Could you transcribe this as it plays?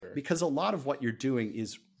because a lot of what you're doing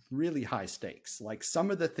is really high stakes. Like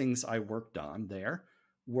some of the things I worked on there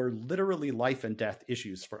were literally life and death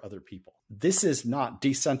issues for other people. This is not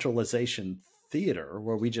decentralization theater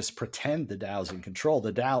where we just pretend the DAO's in control.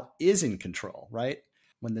 The DAO is in control, right?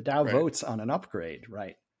 When the DAO votes on an upgrade,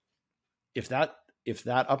 right? If that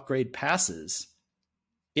upgrade passes,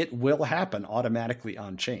 it will happen automatically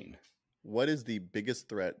on chain. What is the biggest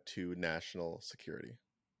threat to national security?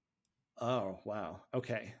 Oh, wow.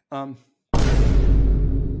 Okay.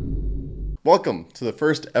 Welcome to the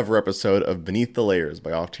first ever episode of Beneath the Layers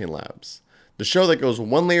by Off-Chain Labs, the show that goes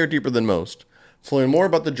one layer deeper than most, to learn more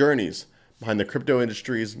about the journeys behind the crypto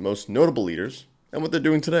industry's most notable leaders and what they're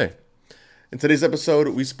doing today. In today's episode,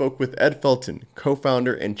 we spoke with Ed Felten,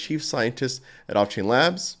 co-founder and chief scientist at Off-Chain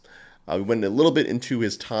Labs. We went a little bit into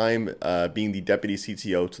his time being the deputy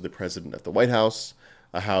CTO to the president at the White House,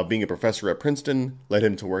 how being a professor at Princeton led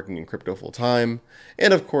him to working in crypto full-time,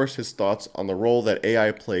 and of course his thoughts on the role that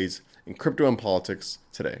AI plays in crypto and politics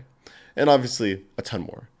today, and obviously a ton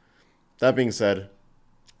more. That being said,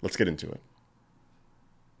 let's get into it.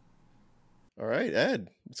 All right, Ed,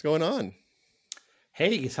 what's going on?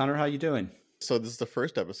 Hey, Hunter, how you doing? So this is the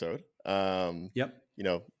first episode. Yep. You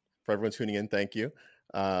know, for everyone tuning in, thank you.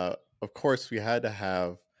 Of course, we had to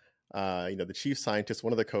have, the chief scientist,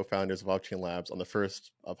 one of the co-founders of Off-Chain Labs on the first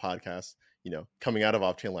podcast, coming out of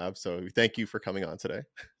Off-Chain Labs. So thank you for coming on today.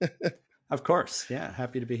 Of course. Yeah.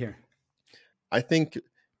 Happy to be here. I think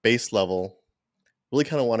base level, really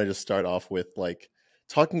kind of want to just start off with like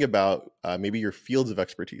talking about maybe your fields of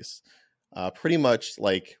expertise, pretty much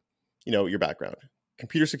like, your background,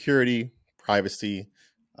 computer security, privacy,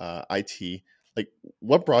 IT, like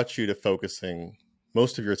what brought you to focusing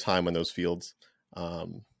most of your time on those fields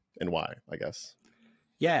and why, I guess?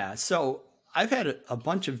 Yeah. So I've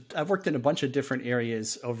worked in a bunch of different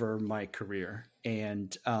areas over my career.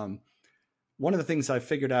 And one of the things I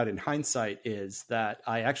figured out in hindsight is that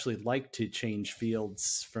I actually like to change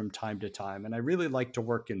fields from time to time. And I really like to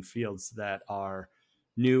work in fields that are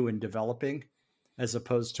new and developing, as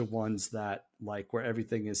opposed to ones that like where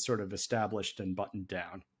everything is sort of established and buttoned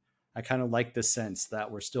down. I kind of like the sense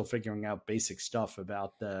that we're still figuring out basic stuff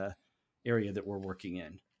about the area that we're working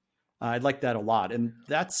in. I like that a lot. And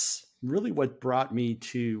that's really what brought me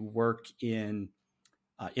to work in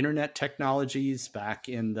internet technologies back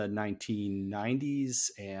in the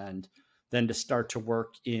 1990s, and then to start to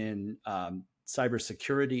work in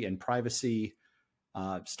cybersecurity and privacy,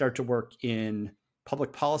 start to work in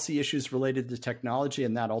public policy issues related to technology.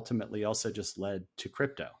 And that ultimately also just led to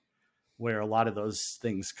crypto, where a lot of those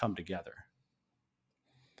things come together.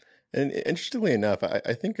 And interestingly enough,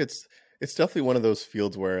 I think it's definitely one of those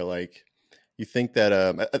fields where like you think that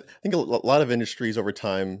I think a lot of industries over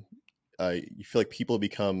time, you feel like people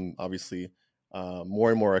become obviously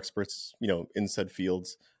more and more experts, in said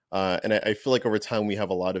fields. And I feel like over time we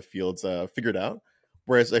have a lot of fields figured out.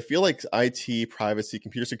 Whereas I feel like IT, privacy,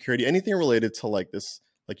 computer security, anything related to like this,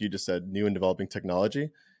 like you just said, new and developing technology,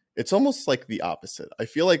 it's almost like the opposite. I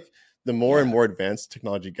feel like the more and more advanced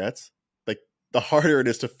technology gets, like the harder it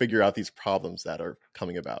is to figure out these problems that are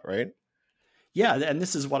coming about, right? Yeah, and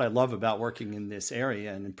this is what I love about working in this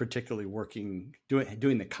area, and particularly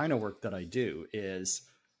doing the kind of work that I do is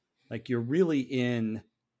like you're really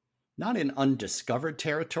not in undiscovered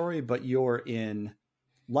territory, but you're in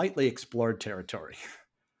lightly explored territory.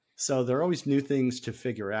 So there are always new things to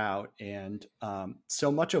figure out. And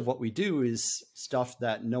so much of what we do is stuff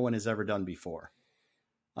that no one has ever done before.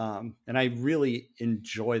 And I really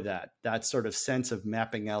enjoy that sort of sense of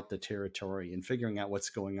mapping out the territory and figuring out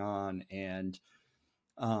what's going on. And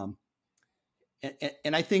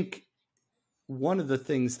I think one of the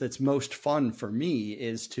things that's most fun for me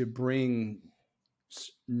is to bring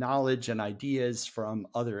knowledge and ideas from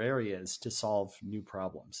other areas to solve new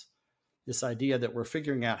problems. This idea that we're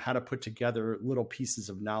figuring out how to put together little pieces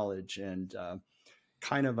of knowledge and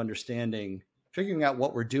kind of figuring out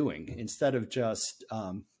what we're doing instead of just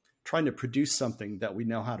trying to produce something that we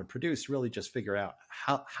know how to produce, really just figure out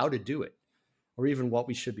how to do it, or even what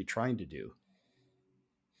we should be trying to do.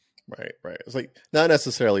 Right. It's like not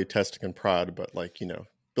necessarily testing and prod, but like,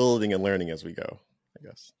 building and learning as we go, I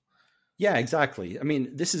guess. Yeah, exactly. I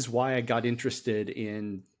mean, this is why I got interested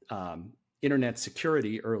in internet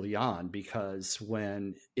security early on, because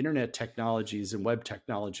when internet technologies and web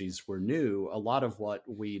technologies were new, a lot of what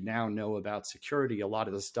we now know about security, a lot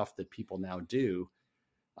of the stuff that people now do,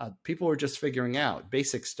 people were just figuring out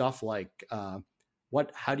basic stuff like how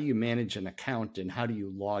do you manage an account and how do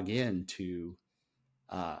you log in to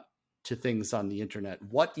things on the internet?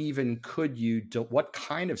 What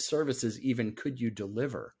kind of services even could you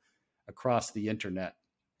deliver across the internet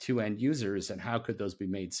to end users, and how could those be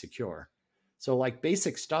made secure. So like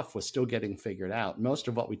basic stuff was still getting figured out. Most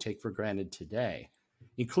of what we take for granted today,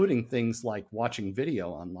 including things like watching video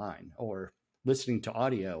online or listening to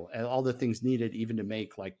audio, and all the things needed even to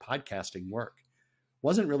make like podcasting work,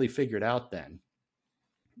 wasn't really figured out then.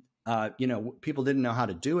 People didn't know how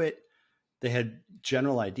to do it. They had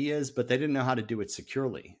general ideas, but they didn't know how to do it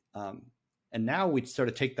securely. And now we sort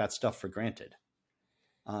of take that stuff for granted.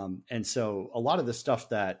 And so a lot of the stuff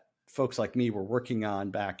that folks like me were working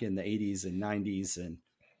on back in the 80s and 90s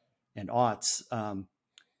and aughts,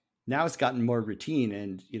 now it's gotten more routine.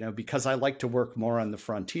 And, because I like to work more on the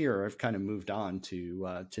frontier, I've kind of moved on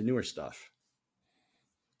to newer stuff.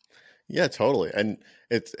 Yeah, totally. And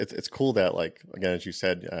it's cool that, like, again, as you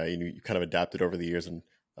said, you kind of adapted over the years, and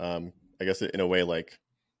I guess in a way, like,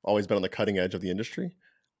 always been on the cutting edge of the industry.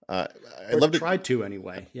 I love tried to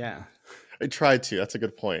anyway. Yeah. I tried to. That's a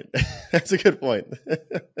good point. That's a good point.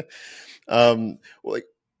 Well,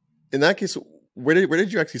 in that case, where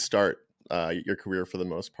did you actually start your career for the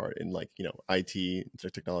most part in, like, IT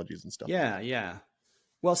technologies and stuff? Yeah.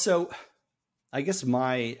 Well, so I guess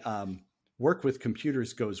my work with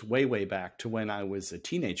computers goes way, way back to when I was a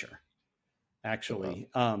teenager, actually.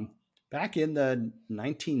 Oh, wow. Back in the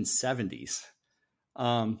 1970s.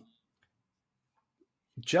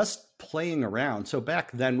 Just playing around. So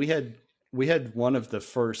back then we had one of the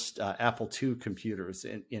first Apple II computers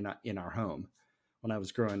in our home when I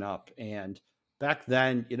was growing up. And back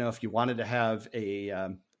then, if you wanted to have a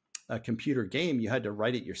computer game, you had to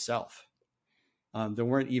write it yourself. There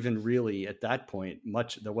weren't even really at that point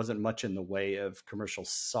there wasn't much in the way of commercial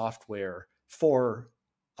software for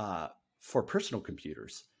personal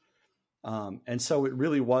computers. And so it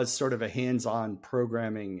really was sort of a hands-on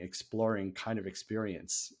programming, exploring kind of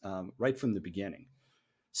experience right from the beginning.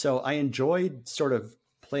 So I enjoyed sort of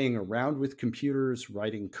playing around with computers,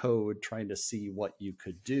 writing code, trying to see what you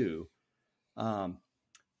could do,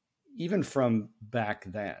 even from back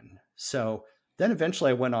then. So then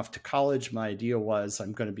eventually I went off to college. My idea was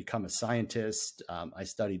I'm going to become a scientist. I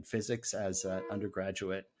studied physics as an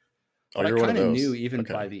undergraduate. But I kind of knew even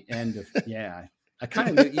by the end of, I kind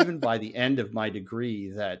of knew even by the end of my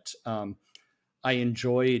degree that I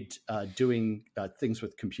enjoyed doing things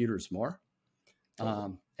with computers more.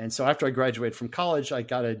 And so after I graduated from college, I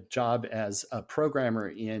got a job as a programmer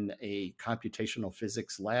in a computational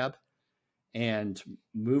physics lab and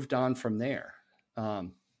moved on from there.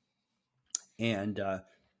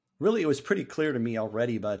 Really, it was pretty clear to me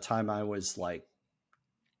already by the time I was like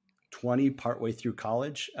 20, partway through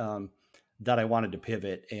college, that I wanted to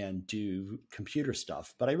pivot and do computer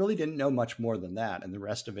stuff. But I really didn't know much more than that. And the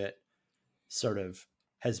rest of it sort of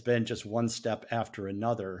has been just one step after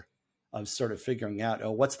another of sort of figuring out,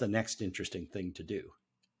 what's the next interesting thing to do?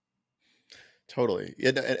 Totally.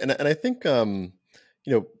 Yeah, and I think,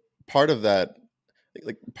 part of that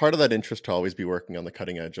interest to always be working on the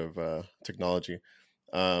cutting edge of technology,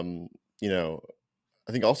 I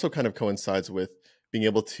think also kind of coincides with being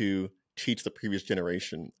able to teach the previous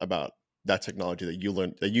generation about that technology that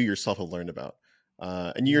you yourself have learned about.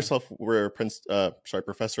 And you yourself were a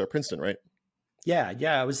professor at Princeton, right? Yeah.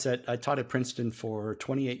 I taught at Princeton for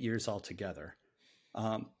 28 years altogether.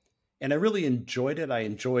 And I really enjoyed it. I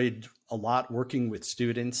enjoyed a lot working with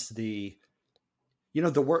students. The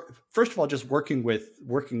work, first of all, just working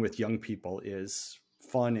with young people is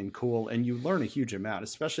fun and cool. And you learn a huge amount,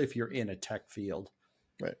 especially if you're in a tech field.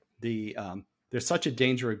 Right. There's such a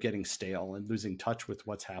danger of getting stale and losing touch with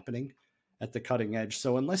what's happening at the cutting edge.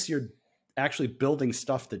 So unless you're actually building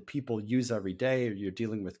stuff that people use every day, or you're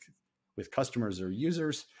dealing with customers or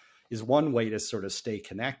users, is one way to sort of stay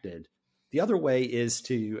connected. The other way is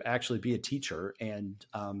to actually be a teacher and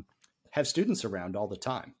have students around all the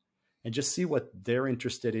time and just see what they're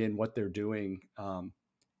interested in, what they're doing.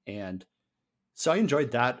 And so I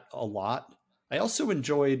enjoyed that a lot. I also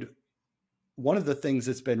enjoyed, one of the things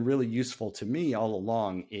that's been really useful to me all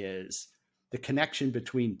along is the connection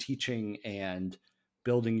between teaching and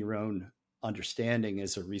building your own understanding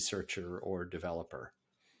as a researcher or developer.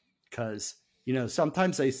 Because,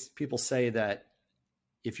 sometimes people say that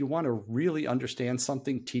if you want to really understand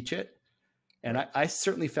something, teach it. And right. I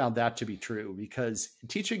certainly found that to be true, because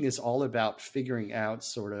teaching is all about figuring out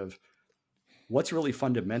sort of what's really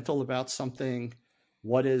fundamental about something,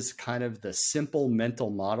 what is kind of the simple mental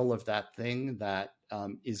model of that thing that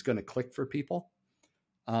is going to click for people.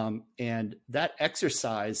 And that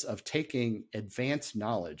exercise of taking advanced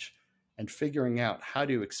knowledge and figuring out how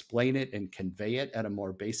to explain it and convey it at a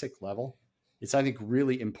more basic level is, I think,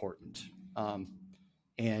 really important.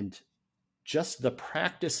 And just the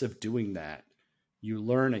practice of doing that, you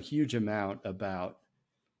learn a huge amount about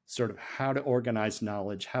sort of how to organize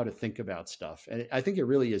knowledge, how to think about stuff. And I think it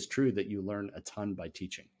really is true that you learn a ton by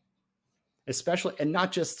teaching, especially, and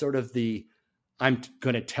not just sort of the, I'm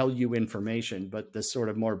going to tell you information, but the sort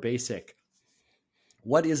of more basic,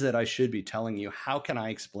 what is it I should be telling you? How can I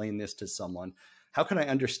explain this to someone? How can I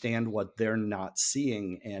understand what they're not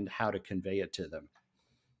seeing and how to convey it to them?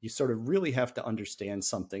 You sort of really have to understand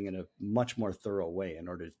something in a much more thorough way in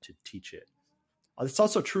order to teach it. It's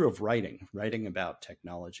also true of writing about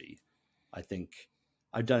technology. I think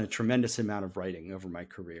I've done a tremendous amount of writing over my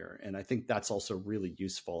career, and I think that's also really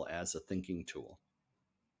useful as a thinking tool.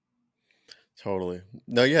 Totally.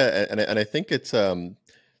 No, yeah, and I think it's I'm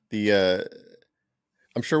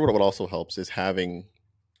sure what also helps is having,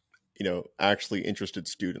 actually interested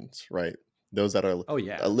students, right? Those that are Oh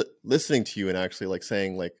yeah. listening to you and actually like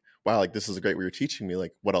saying like, wow, like this is great what you're teaching me.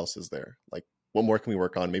 Like, what else is there? Like, what more can we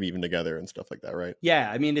work on? Maybe even together and stuff like that, right? Yeah,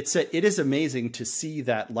 I mean, it is amazing to see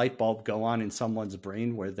that light bulb go on in someone's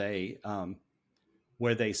brain where they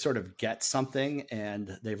sort of get something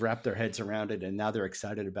and they've wrapped their heads around it and now they're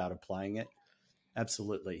excited about applying it.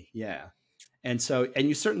 Absolutely, yeah. And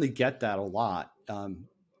you certainly get that a lot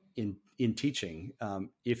in teaching.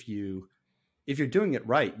 If you're doing it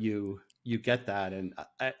right, you get that, and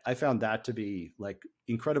I found that to be like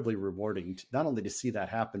incredibly rewarding. Not only to see that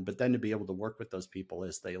happen, but then to be able to work with those people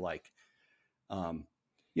as they like.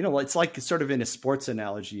 It's like sort of in a sports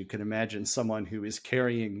analogy. You can imagine someone who is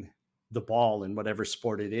carrying the ball in whatever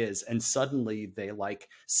sport it is, and suddenly they like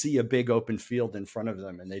see a big open field in front of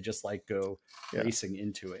them, and they just like go racing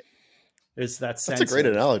into it. There's that sense. That's a great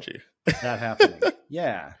analogy. That happening.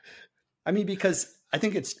 Yeah. I mean, because I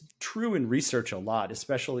think it's true in research a lot,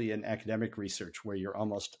 especially in academic research, where you're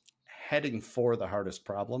almost heading for the hardest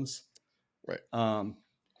problems. Right.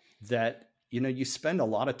 That, you spend a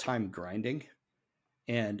lot of time grinding,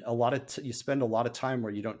 and you spend a lot of time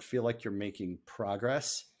where you don't feel like you're making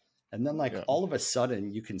progress. And then all of a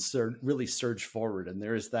sudden you can really surge forward. And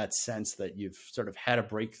there is that sense that you've sort of had a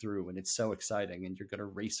breakthrough and it's so exciting and you're going to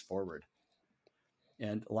race forward.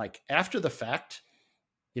 And like after the fact,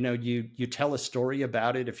 you tell a story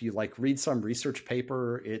about it. If you like read some research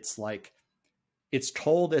paper, it's like, it's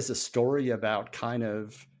told as a story about kind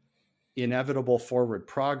of inevitable forward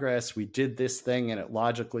progress. We did this thing and it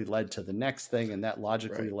logically led to the next thing, and that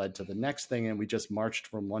logically led to the next thing. And we just marched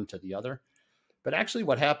from one to the other. But actually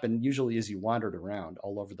what happened usually is you wandered around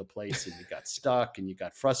all over the place and you got stuck and you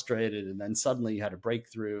got frustrated. And then suddenly you had a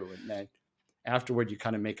breakthrough. And then afterward, you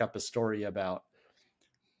kind of make up a story about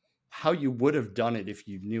how you would have done it if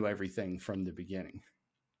you knew everything from the beginning.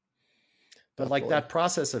 But like that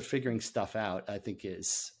process of figuring stuff out, I think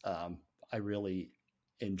is, I really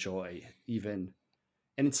enjoy, even,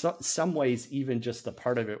 and in some ways, even just the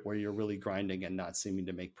part of it where you're really grinding and not seeming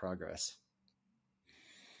to make progress.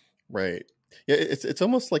 Right. Yeah. It's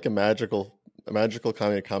almost like a magical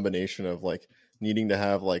kind of combination of like needing to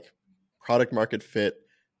have like product market fit,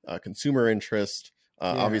 consumer interest,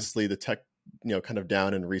 obviously the tech, kind of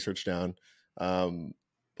down and research down.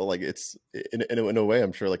 But like it's in a way,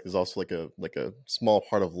 I'm sure like there's also like a small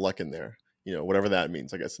part of luck in there, whatever that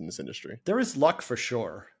means, I guess, in this industry. There is luck for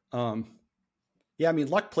sure. Yeah, I mean,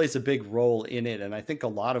 luck plays a big role in it. And I think a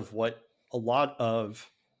lot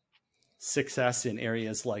of success in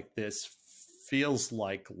areas like this feels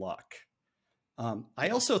like luck. I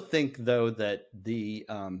also think, though, that there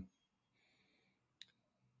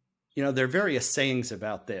are various sayings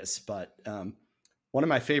about this, but one of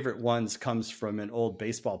my favorite ones comes from an old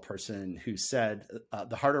baseball person who said,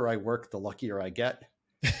 the harder I work, the luckier I get.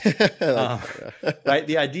 Right.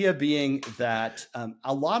 The idea being that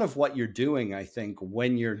a lot of what you're doing, I think,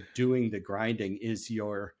 when you're doing the grinding is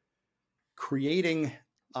you're creating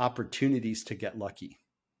opportunities to get lucky.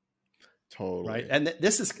 Totally. Right. And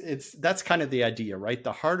that's kind of the idea, right?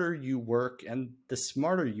 The harder you work and the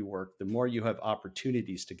smarter you work, the more you have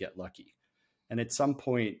opportunities to get lucky. And at some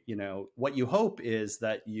point, what you hope is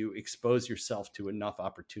that you expose yourself to enough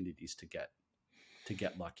opportunities to get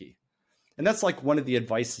lucky. And that's like one of the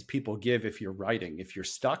advices people give if you're writing. If you're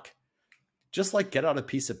stuck, just like get out a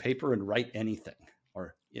piece of paper and write anything,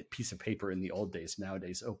 or a piece of paper in the old days.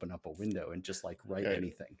 Nowadays, open up a window and just like write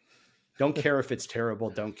anything. Don't care if it's terrible.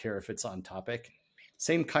 Don't care if it's on topic.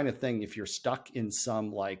 Same kind of thing. If you're stuck in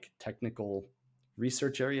some like technical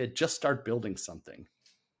research area, just start building something.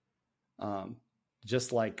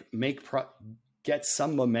 Just like get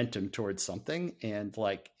some momentum towards something and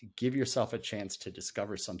like give yourself a chance to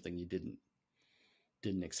discover something you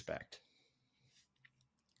didn't expect.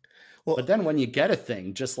 Well, but then when you get a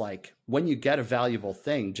thing, just like when you get a valuable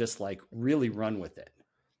thing, just like really run with it.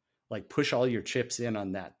 Like push all your chips in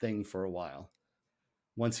on that thing for a while.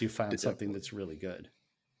 once you found something that's really good.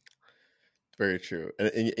 Very true.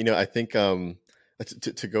 And you know, I think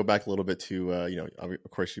to go back a little bit to you know,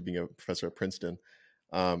 of course, you being a professor at Princeton,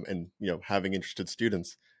 and you know, having interested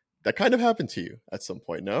students, that kind of happened to you at some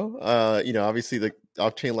point. No, you know, obviously the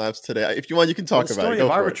off-chain labs today. If you want, you can Well, talk the about it. story of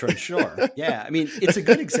Go for Arbitrum, sure. it. Yeah. I mean, it's a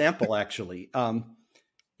good example, actually.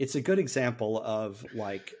 It's a good example of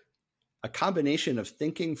like a combination of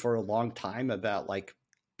thinking for a long time about like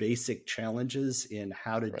basic challenges in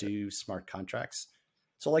how to Right. do smart contracts.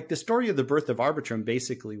 So like the story of the birth of Arbitrum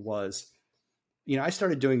basically was, you know, I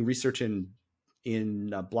started doing research in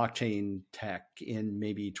blockchain tech in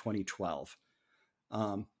maybe 2012.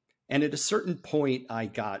 Um, and at a certain point, I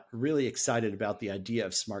got really excited about the idea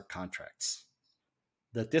of smart contracts,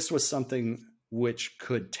 that this was something which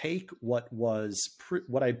could take what was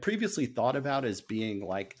what I previously thought about as being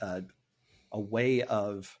like a way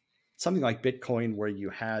of something like Bitcoin, where you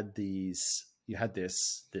had this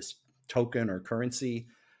token or currency,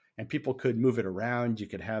 and people could move it around. You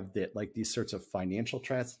could have that like these sorts of financial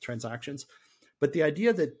transactions. But the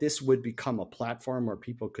idea that this would become a platform where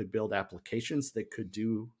people could build applications that could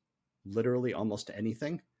do literally almost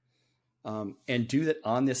anything, and do that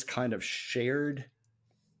on this kind of shared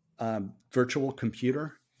virtual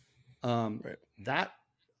computer, Right. that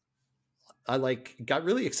I like got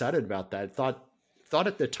really excited about that. Thought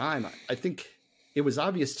at the time, I think it was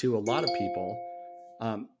obvious to a lot of people,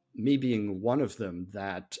 me being one of them,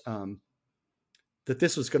 that that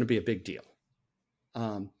this was going to be a big deal.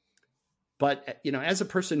 Um, but you know, as a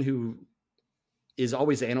person who is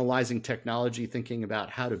always analyzing technology, thinking about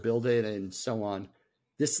how to build it and so on,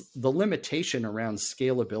 the limitation around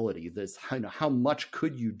scalability, this how much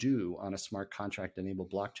could you do on a smart contract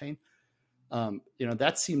enabled blockchain, you know,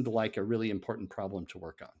 that seemed like a really important problem to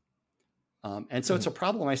work on. And so it's a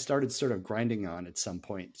problem I started sort of grinding on at some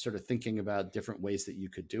point, sort of thinking about different ways that you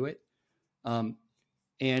could do it.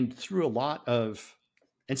 And through a lot of,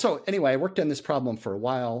 and so anyway, I worked on this problem for a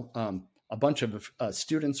while. A bunch of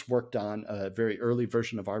students worked on a very early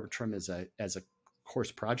version of Arbitrum as a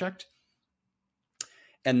course project.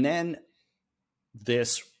 And then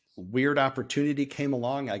this weird opportunity came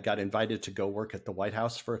along. I got invited to go work at the White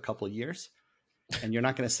House for a couple of years. And you're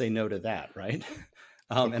not going to say no to that, right?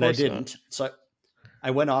 And I didn't. Not. So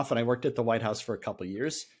I went off and I worked at the White House for a couple of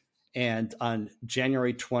years. And on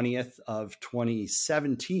January 20th of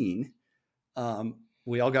 2017,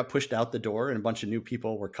 we all got pushed out the door, and a bunch of new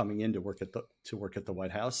people were coming in to work at the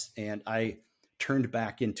White House. And I turned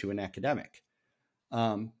back into an academic.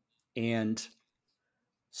 And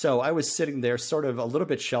so I was sitting there sort of a little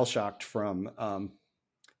bit shell-shocked from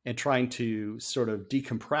and trying to sort of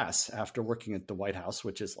decompress after working at the White House,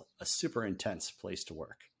 which is a super intense place to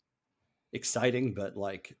work. Exciting, but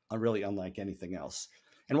like really unlike anything else.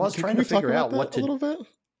 And while I was trying to figure out what to... a little bit?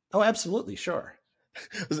 Oh, absolutely. Sure.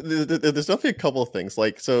 There's definitely a couple of things.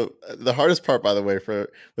 Like, so the hardest part, by the way,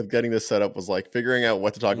 with getting this set up was like figuring out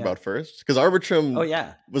what to talk about first. Because Arbitrum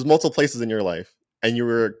was multiple places in your life, and you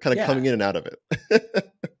were kind of coming in and out of it.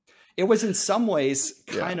 It was in some ways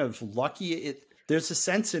kind of lucky. There's a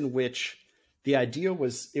sense in which the idea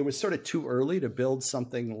was, it was sort of too early to build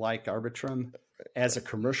something like Arbitrum as a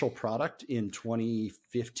commercial product in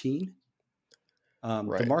 2015.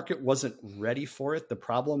 The market wasn't ready for it. The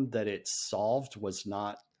problem that it solved was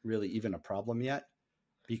not really even a problem yet,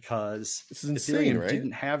 because Ethereum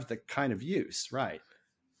didn't have the kind of use. Right.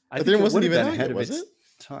 I think it wasn't even ahead of its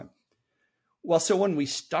time. Well, so when we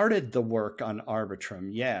started the work on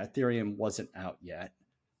Arbitrum, Ethereum wasn't out yet.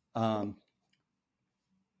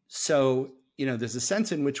 So, you know, there's a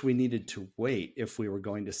sense in which we needed to wait if we were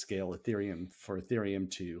going to scale Ethereum, for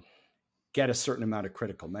Ethereum to get a certain amount of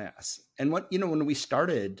critical mass. And when we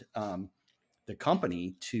started the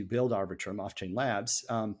company to build Arbitrum, Off-Chain Labs,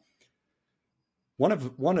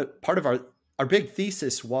 part of our big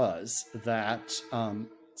thesis was that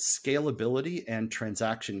scalability and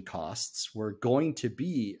transaction costs were going to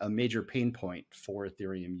be a major pain point for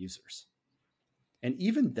Ethereum users. And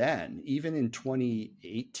even then, even in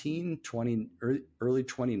 2018, early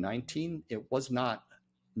 2019, it was not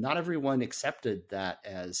everyone accepted that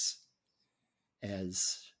as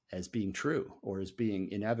being true or as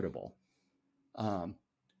being inevitable.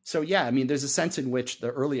 So yeah, I mean, there's a sense in which the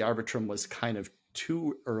early Arbitrum was kind of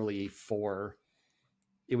too early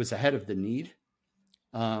it was ahead of the need.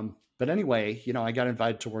 But anyway, you know, I got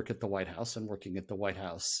invited to work at the White House, and working at the White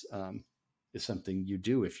House is something you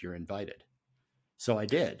do if you're invited. So I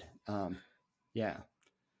did. And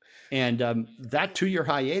that 2-year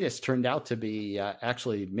hiatus turned out to be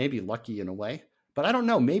actually maybe lucky in a way. But I don't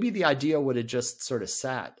know, maybe the idea would have just sort of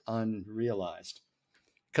sat unrealized.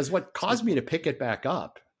 Because what caused me to pick it back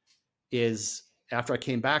up is after I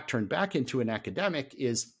came back, turned back into an academic,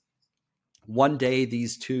 is one day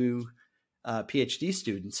these two PhD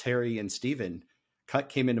students, Harry and Stephen,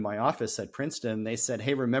 came into my office at Princeton. And they said,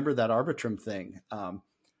 "Hey, remember that Arbitrum thing?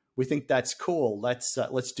 We think that's cool. Let's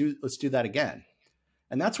do that again."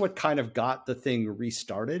 And that's what kind of got the thing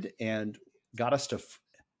restarted and got us to.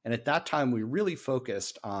 And at that time, we really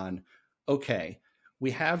focused on, okay,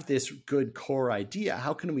 we have this good core idea.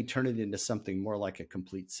 How can we turn it into something more like a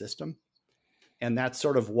complete system? And that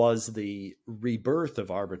sort of was the rebirth of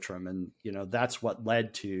Arbitrum. And, that's what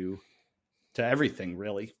led to everything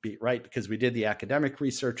really, right? Because we did the academic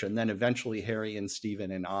research, and then eventually Harry and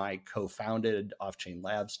Stephen and I co-founded Off-Chain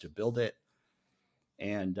Labs to build it.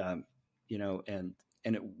 And, and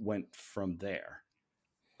it went from there.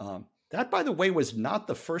 That, by the way, was not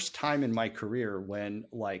the first time in my career when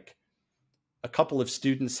like a couple of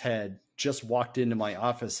students had just walked into my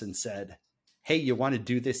office and said, "Hey, you want to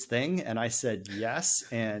do this thing?" And I said, yes.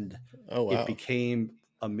 And it became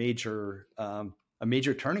a major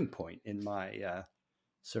turning point in my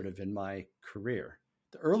in my career.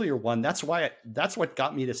 The earlier one, that's what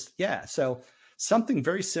got me to, yeah. So something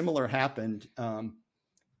very similar happened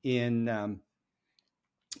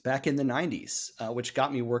back in the 90s, which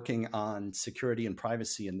got me working on security and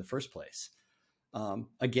privacy in the first place.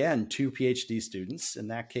 Again, two PhD students, in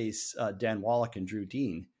that case, Dan Wallach and Drew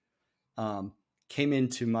Dean, came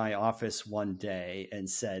into my office one day and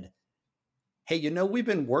said, "Hey, we've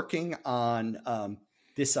been working on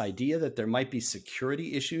this idea that there might be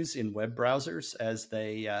security issues in web browsers as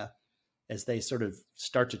they sort of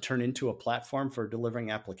start to turn into a platform for delivering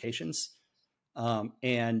applications.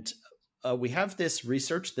 And we have this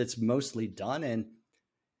research that's mostly done. And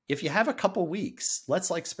if you have a couple weeks,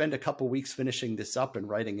 let's spend a couple weeks finishing this up and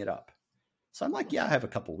writing it up." So I'm like, "Yeah, I have a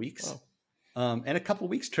couple weeks." Wow. And a couple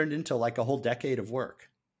weeks turned into like a whole decade of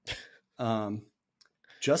work.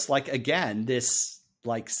 Just like, again, this,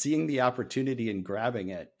 like seeing the opportunity and grabbing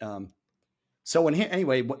it. So when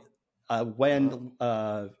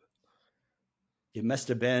it must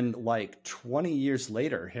have been like 20 years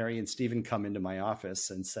later, Harry and Stephen come into my office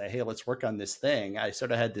and say, "Hey, let's work on this thing." I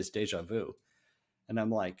sort of had this deja vu. And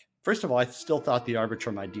I'm like, first of all, I still thought the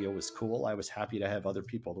Arbitrum idea was cool. I was happy to have other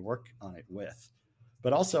people to work on it with.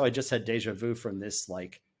 But also I just had deja vu from this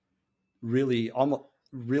like really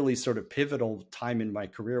sort of pivotal time in my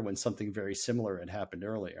career when something very similar had happened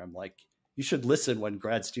earlier. I'm like, you should listen when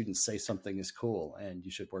grad students say something is cool and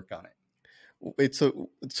you should work on it. Wait, so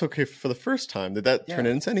it's okay for the first time. Did that turn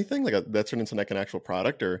into anything? Like that turned into like an actual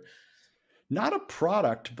product, or? Not a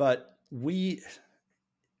product, but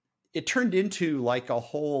it turned into like a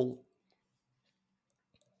whole,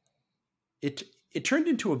 it turned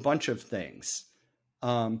into a bunch of things.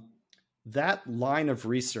 That line of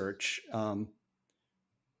research,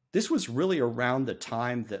 this was really around the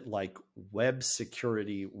time that like web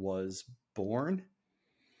security was born.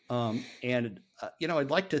 And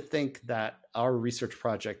I'd like to think that our research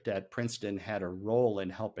project at Princeton had a role in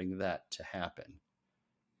helping that to happen.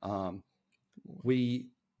 We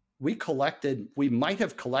might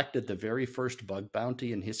have collected the very first bug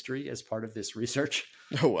bounty in history as part of this research.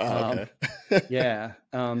 Oh, wow. Okay. Yeah.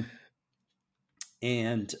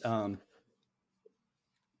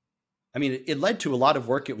 It led to a lot of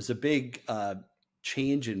work. It was a big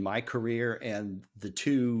change in my career, and the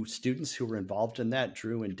two students who were involved in that,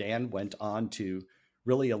 Drew and Dan, went on to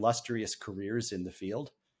really illustrious careers in the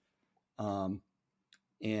field.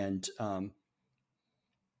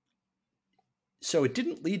 So it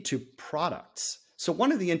didn't lead to products. So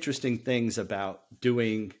one of the interesting things about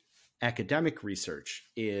doing academic research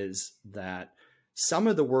is that some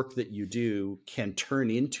of the work that you do can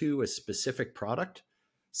turn into a specific product.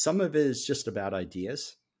 Some of it is just about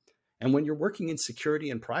ideas. And when you're working in security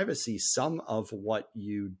and privacy, some of what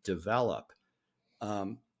you develop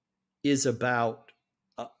is about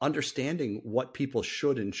understanding what people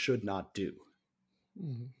should and should not do.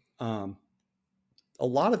 Mm-hmm. A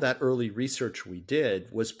lot of that early research we did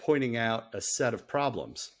was pointing out a set of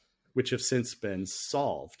problems which have since been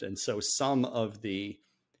solved. And so some of the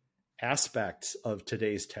aspects of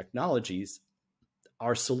today's technologies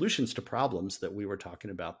are solutions to problems that we were talking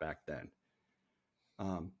about back then.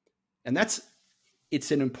 And it's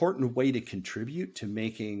an important way to contribute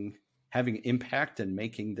to having impact and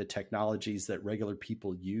making the technologies that regular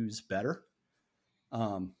people use better.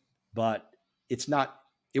 But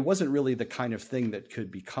it wasn't really the kind of thing that could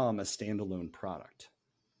become a standalone product.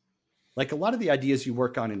 Like a lot of the ideas you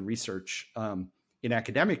work on in research, in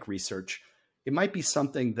academic research, it might be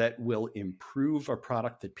something that will improve a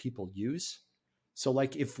product that people use. So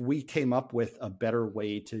like if we came up with a better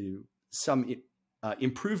way to some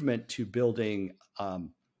improvement to building,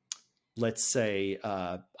 let's say,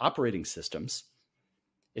 operating systems,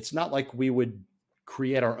 it's not like we would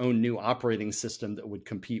create our own new operating system that would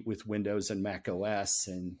compete with Windows and Mac OS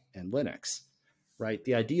and Linux, right?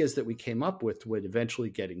 The ideas that we came up with would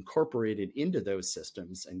eventually get incorporated into those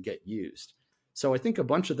systems and get used. So I think a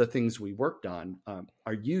bunch of the things we worked on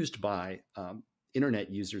are used by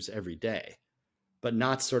internet users every day, but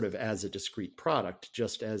not sort of as a discrete product,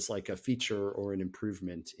 just as like a feature or an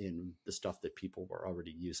improvement in the stuff that people were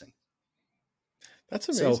already using. That's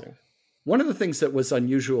amazing. So one of the things that was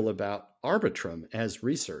unusual about Arbitrum as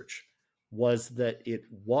research was that it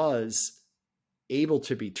was able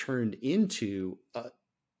to be turned into a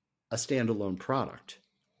standalone product.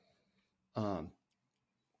 And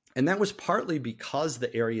that was partly because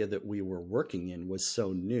the area that we were working in was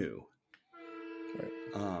so new.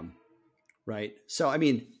 Right. Right. So, I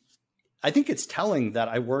mean, I think it's telling that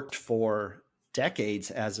I worked for decades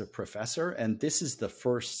as a professor, and this is the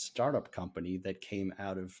first startup company that came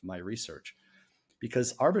out of my research,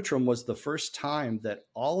 because Arbitrum was the first time that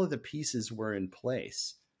all of the pieces were in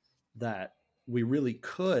place that we really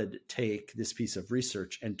could take this piece of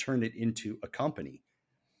research and turn it into a company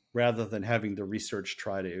rather than having the research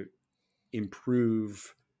try to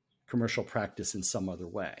improve commercial practice in some other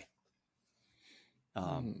way.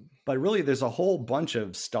 But really, there's a whole bunch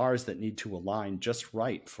of stars that need to align just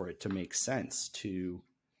right for it to make sense to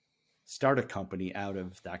start a company out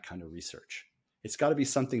of that kind of research. It's got to be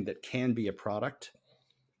something that can be a product.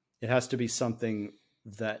 It has to be something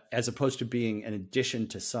that, as opposed to being an addition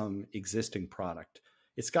to some existing product,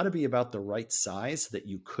 it's got to be about the right size that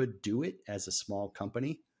you could do it as a small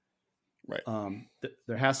company. Right.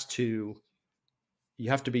 You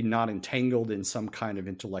have to be not entangled in some kind of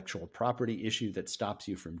intellectual property issue that stops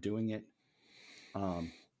you from doing it.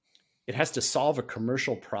 It has to solve a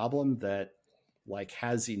commercial problem that like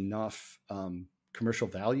has enough commercial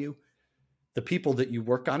value. The people that you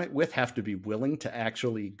work on it with have to be willing to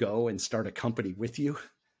actually go and start a company with you.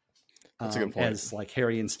 That's a good point. As like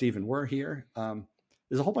Harry and Stephen were here.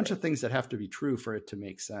 There's a whole bunch of things that have to be true for it to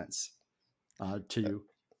make sense. To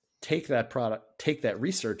take that product, take that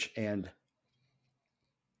research and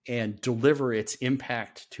deliver its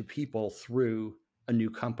impact to people through a new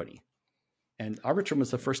company. And Arbitrum was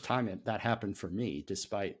the first time that happened for me,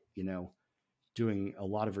 despite, doing a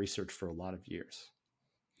lot of research for a lot of years.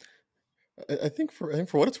 I think for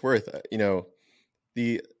what it's worth,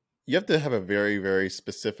 you have to have a very, very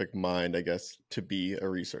specific mind, I guess, to be a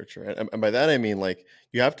researcher. And by that, I mean, like,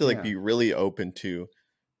 you have to be really open to,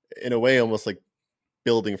 in a way, almost like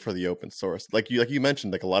building for the open source. Like you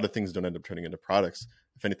mentioned, like a lot of things don't end up turning into products.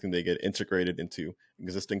 If anything, they get integrated into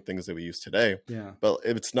existing things that we use today. Yeah. But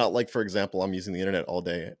it's not like, for example, I'm using the internet all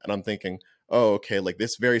day and I'm thinking, oh, okay, like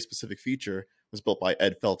this very specific feature was built by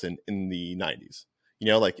Ed Felten in the 90s.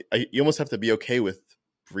 You almost have to be okay with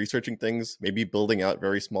researching things, maybe building out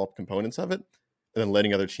very small components of it, and then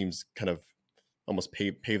letting other teams kind of almost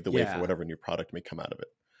pave the way for whatever new product may come out of it,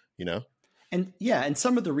 And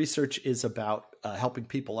some of the research is about helping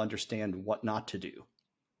people understand what not to do.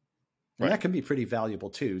 And that can be pretty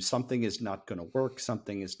valuable too. Something is not going to work.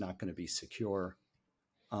 Something is not going to be secure.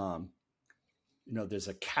 There's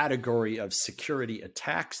a category of security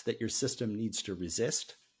attacks that your system needs to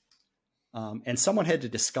resist. And someone had to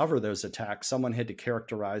discover those attacks. Someone had to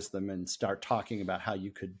characterize them and start talking about how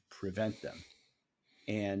you could prevent them.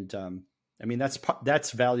 And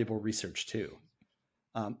that's valuable research too.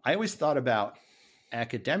 I always thought about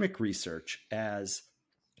academic research as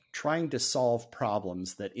trying to solve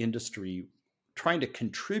problems that industry, trying to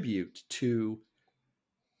contribute to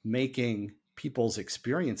making people's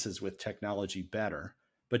experiences with technology better,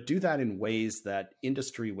 but do that in ways that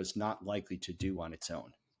industry was not likely to do on its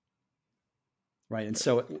own. Right. And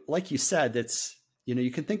so, like you said, it's,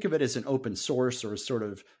 you can think of it as an open source or sort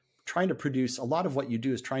of trying to produce, a lot of what you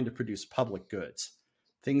do is trying to produce public goods,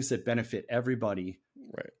 things that benefit everybody.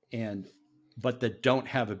 Right. But that don't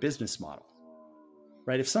have a business model.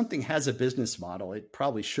 Right. If something has a business model, it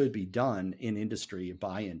probably should be done in industry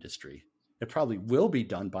by industry. It probably will be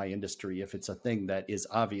done by industry if it's a thing that is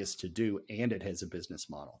obvious to do and it has a business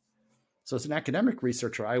model. So as an academic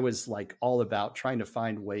researcher, I was like all about trying to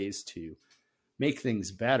find ways to make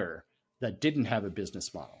things better that didn't have a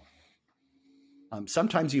business model.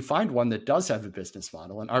 Sometimes you find one that does have a business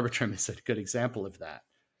model, and Arbitrum is a good example of that.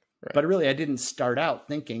 Right. But really, I didn't start out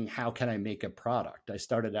thinking, how can I make a product? I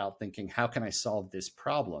started out thinking, how can I solve this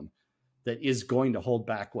problem that is going to hold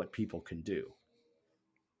back what people can do?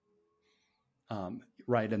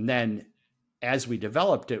 Right. And then as we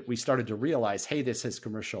developed it, we started to realize, hey, this has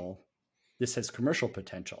commercial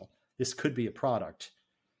potential. This could be a product,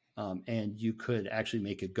 and you could actually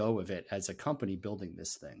make a go of it as a company building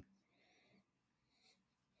this thing.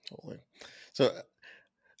 Totally. So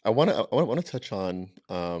I want to touch on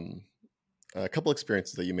a couple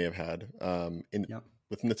experiences that you may have had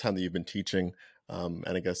within the time that you've been teaching, and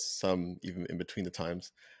I guess some even in between the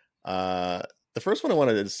times. The first one I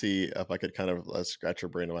wanted to see if I could kind of scratch your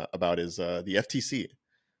brain about is the FTC.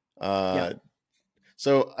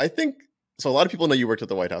 So I think a lot of people know you worked at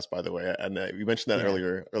the White House, by the way, and you mentioned that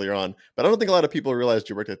earlier on. But I don't think a lot of people realized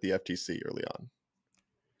you worked at the FTC early on.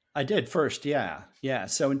 I did first, yeah.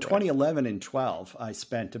 So in 2011 and 12, I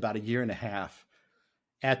spent about a year and a half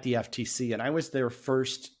at the FTC, and I was their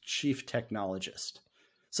first chief technologist.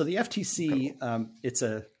 So the FTC,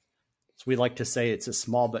 as we like to say, it's a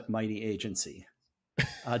small but mighty agency.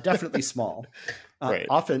 Definitely small,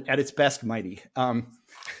 often at its best mighty.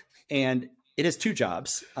 And it has two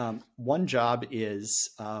jobs. One job is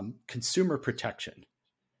consumer protection.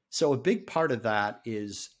 So a big part of that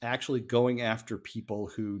is actually going after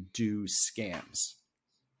people who do scams.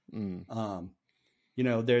 There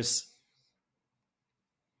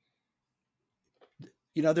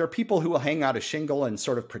are people who will hang out a shingle and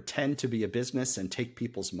sort of pretend to be a business and take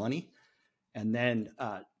people's money and then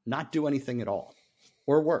not do anything at all,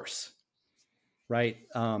 or worse, right?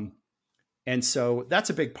 And so that's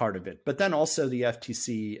a big part of it. But then also the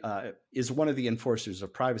FTC is one of the enforcers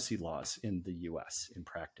of privacy laws in the US in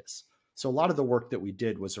practice. So a lot of the work that we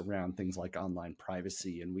did was around things like online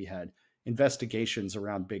privacy, and we had investigations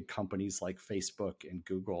around big companies like Facebook and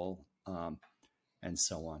Google and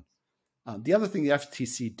so on. The other thing the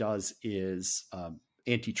FTC does is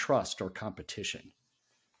antitrust or competition,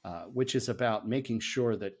 which is about making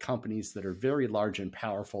sure that companies that are very large and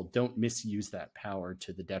powerful don't misuse that power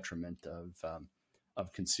to the detriment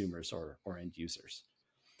of consumers or end users.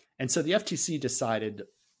 And so the FTC decided,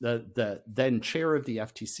 the then chair of the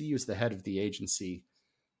FTC, who's the head of the agency,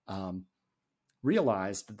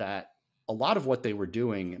 realized that a lot of what they were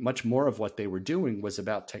doing, much more of what they were doing, was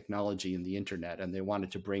about technology and the internet, and they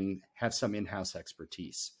wanted to have some in-house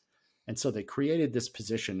expertise. And so they created this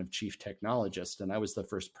position of chief technologist, and I was the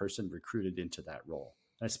first person recruited into that role.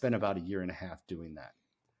 And I spent about a year and a half doing that,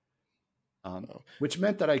 which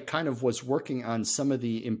meant that I kind of was working on some of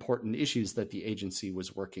the important issues that the agency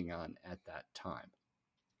was working on at that time.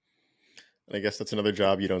 And I guess that's another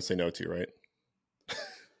job you don't say no to, right?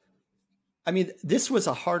 I mean, this was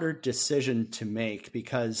a harder decision to make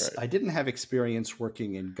because I didn't have experience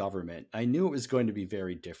working in government. I knew it was going to be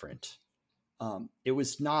very different. It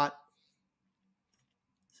was not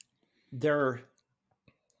there.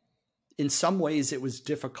 In some ways, it was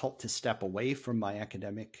difficult to step away from my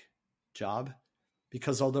academic job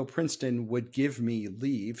because although Princeton would give me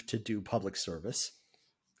leave to do public service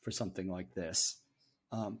for something like this,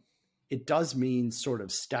 it does mean sort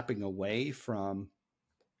of stepping away from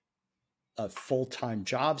a full-time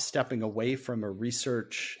job, stepping away from a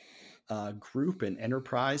research group and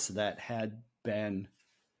enterprise that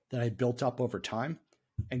I built up over time,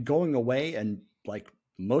 and going away and like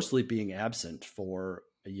mostly being absent for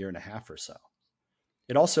a year and a half or so.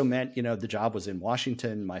 It also meant, the job was in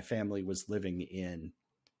Washington. My family was living in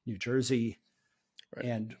New Jersey,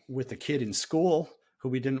 and with a kid in school who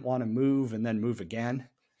we didn't want to move and then move again.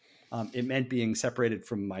 It meant being separated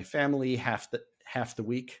from my family half the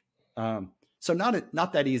week. So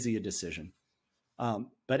not that easy a decision.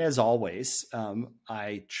 But as always,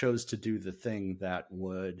 I chose to do the thing that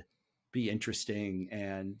would be interesting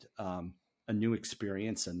and a new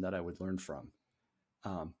experience and that I would learn from.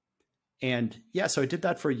 So I did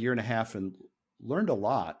that for a year and a half and learned a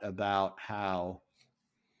lot about how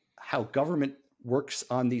government works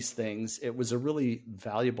on these things. It was a really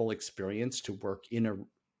valuable experience to work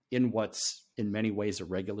in what's in many ways a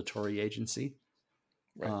regulatory agency.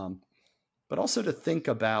 Right. But also to think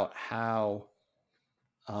about how,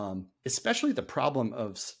 especially the problem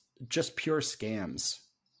of just pure scams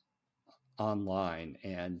online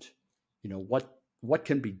and, what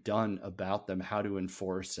can be done about them, how to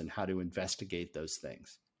enforce and how to investigate those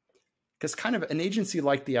things. Because kind of an agency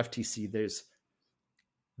like the FTC, there's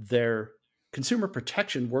their consumer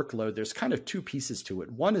protection workload. There's kind of two pieces to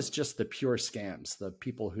it. One is just the pure scams, the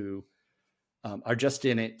people who are just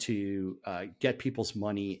in it to get people's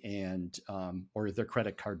money and or their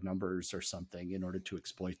credit card numbers or something in order to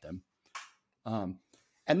exploit them. And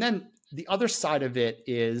then the other side of it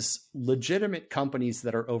is legitimate companies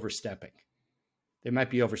that are overstepping. They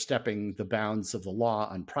might be overstepping the bounds of the law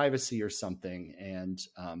on privacy or something, and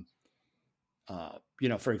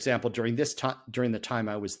For example, during the time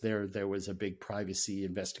I was there, there was a big privacy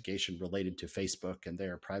investigation related to Facebook and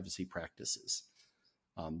their privacy practices.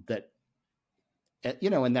 And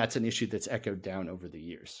that's an issue that's echoed down over the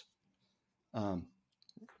years.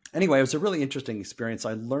 Anyway, it was a really interesting experience.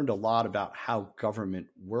 I learned a lot about how government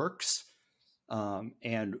works,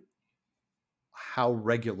 and how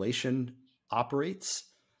regulation operates.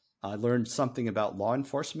 I learned something about law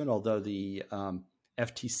enforcement, although the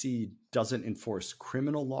FTC doesn't enforce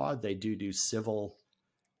criminal law. They do civil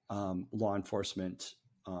law enforcement.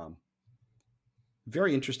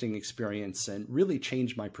 Very interesting experience, and really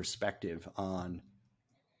changed my perspective on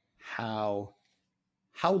how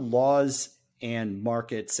laws and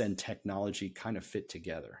markets and technology kind of fit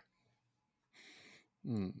together.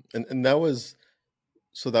 And that was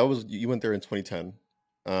you went there in 2010.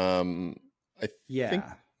 I think.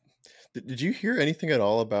 Did you hear anything at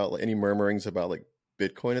all about any murmurings about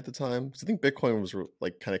Bitcoin at the time? Because I think Bitcoin was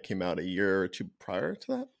kind of came out a year or two prior to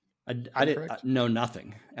that. I didn't know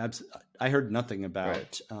nothing. I heard nothing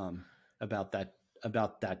about right.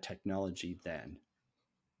 about that technology then.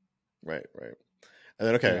 Right. And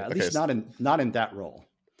then at least not in that role.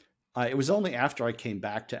 It was only after I came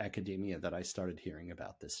back to academia that I started hearing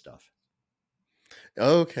about this stuff.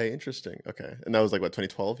 Okay, interesting. Okay, and that was what,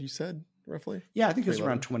 2012? You said roughly? Yeah, I think it was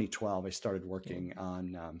around 2012. I started working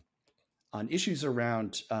on issues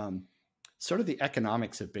around sort of the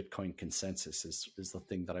economics of Bitcoin consensus is the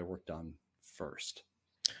thing that I worked on first.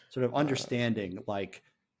 Sort of understanding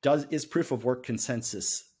is proof of work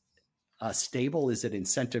consensus stable? Is it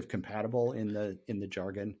incentive compatible in the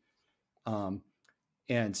jargon?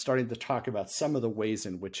 And starting to talk about some of the ways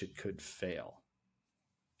in which it could fail.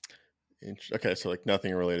 Okay, so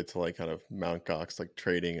nothing related to kind of Mt. Gox,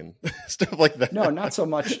 trading and stuff like that. No, not so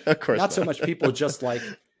much. Of course, not so much. People just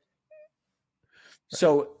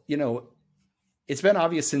So it's been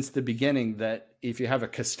obvious since the beginning that if you have a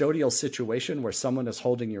custodial situation where someone is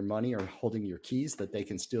holding your money or holding your keys, that they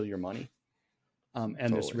can steal your money, and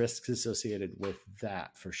totally. There's risks associated with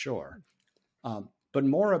that for sure. But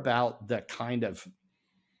more about the kind of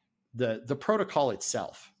the protocol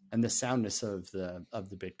itself and the soundness of the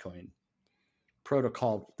Bitcoin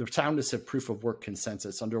protocol, the soundness of proof of work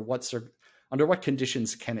consensus. Under what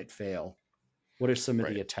conditions can it fail? What are some of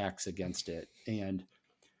the attacks against it? And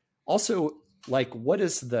also, what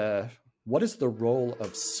is the role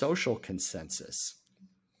of social consensus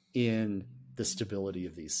in the stability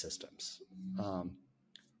of these systems?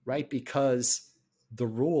 Right, because the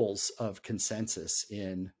rules of consensus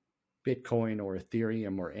in Bitcoin or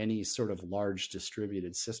Ethereum or any sort of large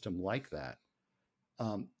distributed system like that,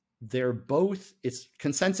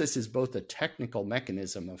 consensus is both a technical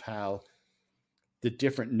mechanism of how the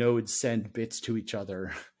different nodes send bits to each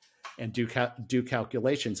other and do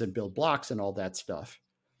calculations and build blocks and all that stuff.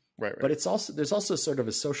 Right. But there's also sort of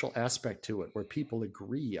a social aspect to it where people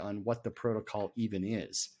agree on what the protocol even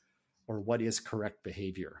is or what is correct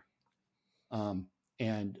behavior.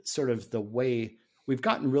 And sort of the way we've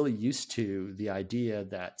gotten really used to the idea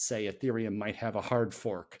that, say, Ethereum might have a hard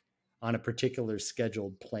fork on a particular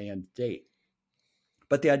scheduled planned date.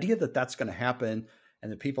 But the idea that that's going to happen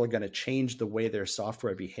and that people are going to change the way their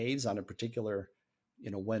software behaves on a particular,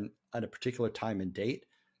 at a particular time and date,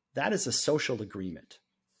 that is a social agreement.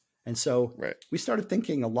 And so we started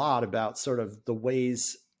thinking a lot about sort of the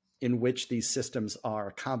ways in which these systems are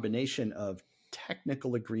a combination of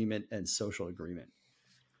technical agreement and social agreement.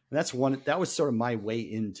 And that was sort of my way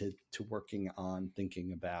into working on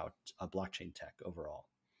thinking about blockchain tech overall.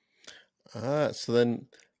 So then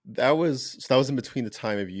that was in between the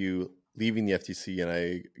time of you leaving the FTC and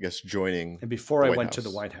I guess joining. And before I went to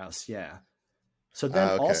the White House, yeah. So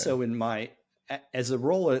then also in my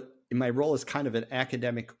role as kind of an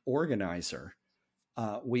academic organizer,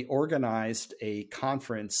 we organized a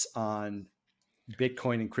conference on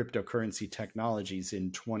Bitcoin and cryptocurrency technologies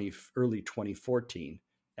in early 2014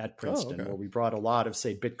 at Princeton, where we brought a lot of,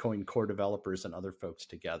 say, Bitcoin core developers and other folks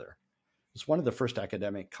together. It was one of the first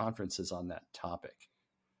academic conferences on that topic.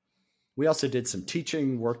 We also did some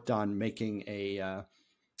teaching, worked on making an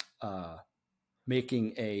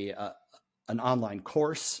online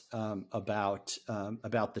course about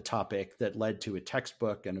the topic that led to a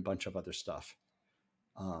textbook and a bunch of other stuff.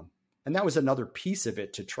 And that was another piece of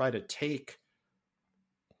it to try to take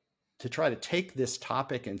this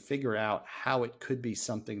topic and figure out how it could be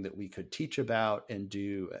something that we could teach about and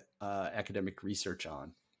do academic research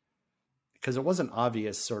on. Because it wasn't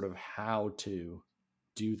obvious sort of how to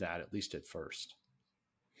do that, at least at first.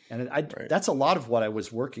 And that's a lot of what I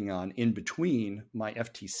was working on in between my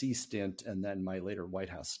FTC stint and then my later White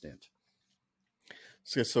House stint.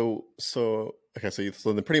 So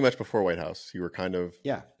then pretty much before White House, you were kind of,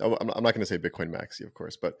 Yeah. I'm not going to say Bitcoin maxi, of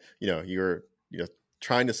course, but you're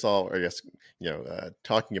trying to solve, or I guess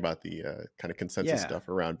talking about the kind of consensus Yeah. stuff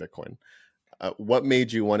around Bitcoin. What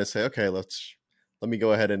made you want to say, okay, let me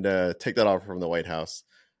go ahead and take that offer from the White House?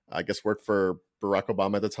 I guess work for Barack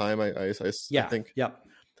Obama at the time. I Yeah. think, Yep. Yeah.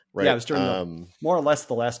 It right? was during the more or less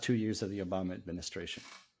the last 2 years of the Obama administration.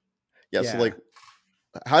 Yeah. So Yeah. like,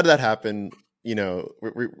 how did that happen? Yeah.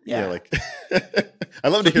 Like, I'd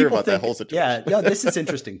love to So hear people about that think, whole situation. yeah, no, this is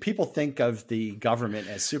interesting. People think of the government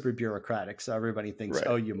as super bureaucratic. So everybody thinks, Right.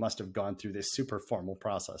 oh, you must have gone through this super formal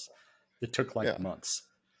process that took like Yeah. months.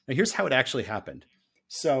 Now, here's how it actually happened.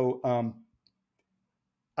 So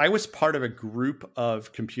I was part of a group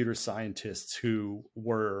of computer scientists who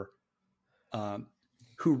wrote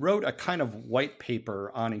a kind of white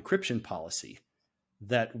paper on encryption policy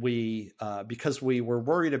that we, because we were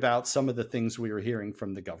worried about some of the things we were hearing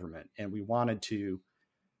from the government, and we wanted to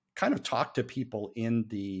kind of talk to people in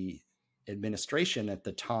the administration at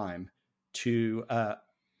the time to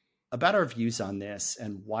about our views on this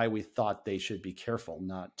and why we thought they should be careful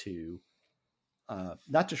not to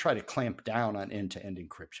try to clamp down on end-to-end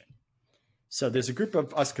encryption. So there's a group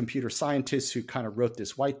of us computer scientists who kind of wrote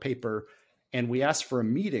this white paper, and we asked for a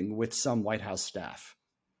meeting with some White House staff.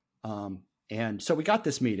 And so we got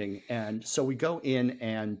this meeting, and so we go in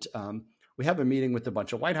and we have a meeting with a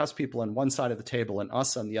bunch of White House people on one side of the table and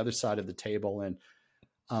us on the other side of the table, and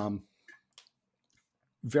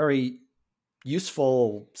very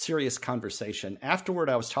useful, serious conversation. Afterward,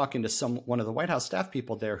 I was talking to one of the White House staff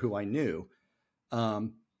people there who I knew,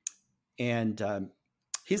 and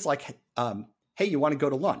he's like, "Hey, you want to go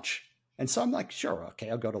to lunch?" And so I'm like, "Sure, okay,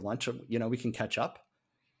 I'll go to lunch. We can catch up."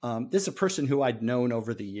 This is a person who I'd known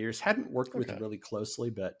over the years, hadn't worked with really closely,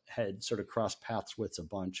 but had sort of crossed paths with a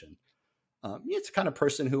bunch. And it's the kind of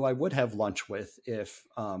person who I would have lunch with if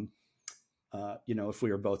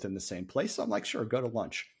we were both in the same place. So I'm like, sure, go to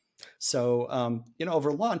lunch. So,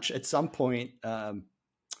 over lunch at some point,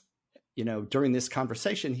 during this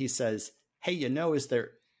conversation, he says, "Hey, is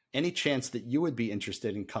there any chance that you would be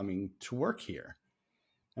interested in coming to work here?"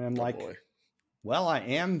 And I'm like, boy. Well, I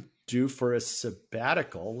am due for a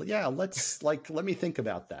sabbatical. Yeah, let me think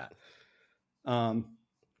about that.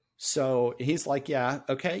 So he's like, yeah,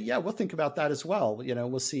 okay, yeah, we'll think about that as well.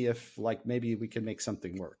 We'll see if maybe we can make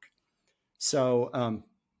something work. So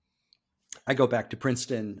I go back to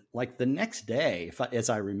Princeton the next day, as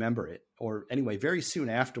I remember it, or anyway, very soon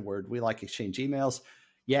afterward, we exchange emails.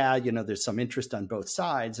 Yeah, there's some interest on both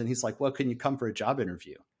sides. And he's like, well, can you come for a job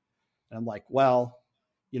interview? And I'm like, well,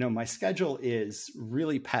 my schedule is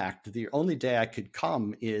really packed. The only day I could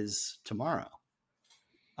come is tomorrow.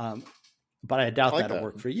 But I doubt that'll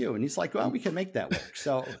work for you. And he's like, well, we can make that work.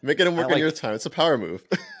 So making him work on your time. It's a power move.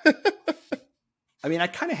 I mean, I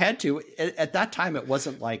kind of had to. At that time, it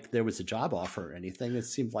wasn't like there was a job offer or anything. It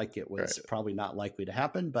seemed like it was probably not likely to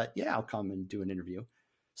happen. But yeah, I'll come and do an interview.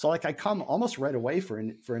 So I come almost right away for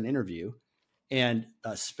an interview, and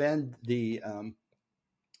spend the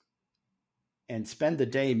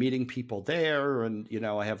day meeting people there. And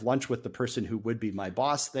I have lunch with the person who would be my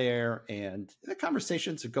boss there, and the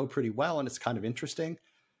conversations go pretty well, and it's kind of interesting.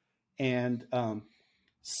 And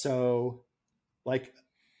so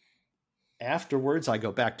afterwards, I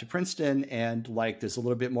go back to Princeton, and there's a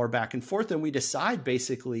little bit more back and forth, and we decide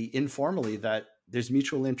basically informally that there's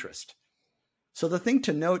mutual interest. So the thing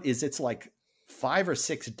to note is it's 5 or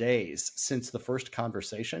 6 days since the first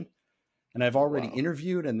conversation, and I've already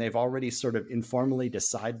interviewed, and they've already sort of informally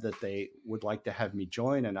decided that they would like to have me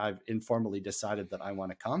join, and I've informally decided that I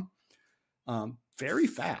want to come. Very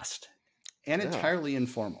fast and entirely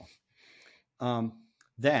informal.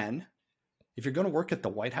 Then, if you're going to work at the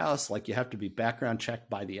White House, you have to be background checked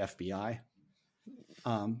by the FBI.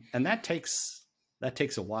 And that takes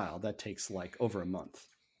a while. That takes over a month.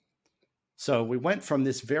 So we went from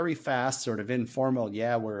this very fast sort of informal,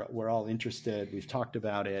 yeah, we're all interested. We've talked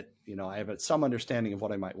about it. I have some understanding of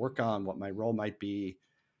what I might work on, what my role might be.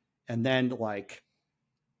 And then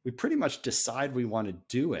we pretty much decide we want to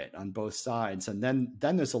do it on both sides. And then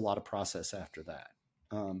there's a lot of process after that.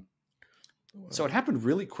 So it happened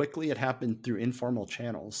really quickly. It happened through informal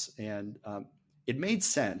channels, and it made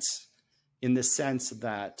sense in the sense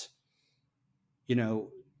that,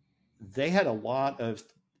 they had a lot of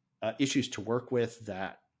issues to work with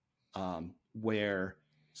that where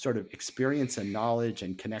sort of experience and knowledge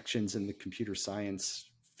and connections in the computer science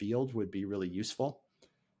field would be really useful.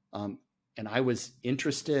 And I was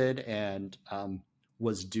interested and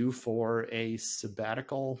was due for a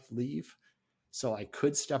sabbatical leave. So I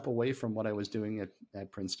could step away from what I was doing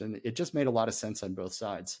at Princeton. It just made a lot of sense on both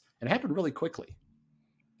sides. And it happened really quickly.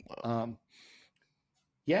 Wow.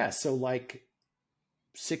 Yeah. So like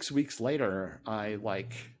 6 weeks later, I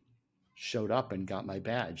like showed up and got my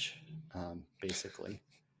badge, basically,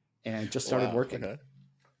 and just started Wow. working. Okay.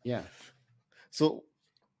 Yeah. So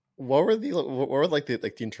what were like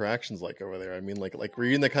the interactions like over there? I mean, like were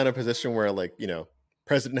you in the kind of position where like,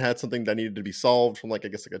 president had something that needed to be solved from like I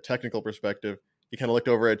guess like a technical perspective? He kind of looked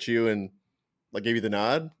over at you and like gave you the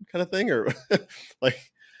nod kind of thing, or like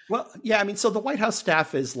Well, yeah. I mean, so the White House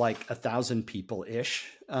staff is like 1,000 people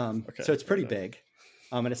ish. okay, So it's pretty okay, big.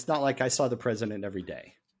 And it's not like I saw the president every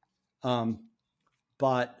day. Um,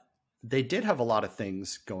 but they did have a lot of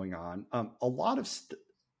things going on. A lot of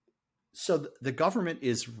so the government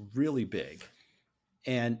is really big,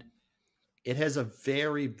 and it has a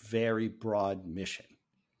very, very broad mission.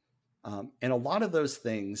 And a lot of those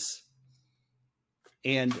things,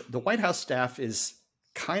 and the White House staff is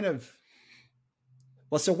kind of,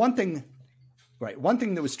 well, so one thing, right? One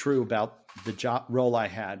thing that was true about the job role I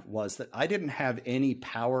had was that I didn't have any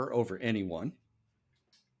power over anyone.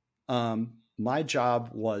 My job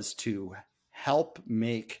was to help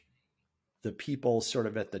make the people sort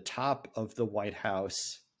of at the top of the White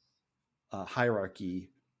House hierarchy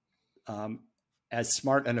as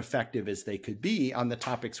smart and effective as they could be on the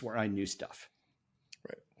topics where I knew stuff.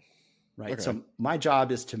 Right. okay, So my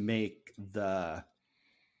job is to make the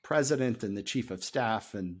president and the chief of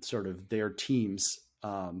staff and sort of their teams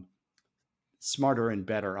smarter and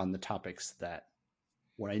better on the topics that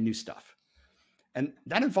where I knew stuff. And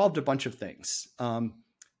that involved a bunch of things.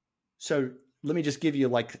 So let me just give you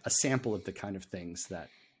like a sample of the kind of things that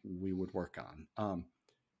we would work on.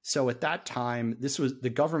 So at that time,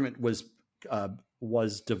 the government was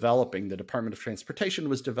developing, the Department of Transportation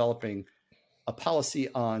was developing a policy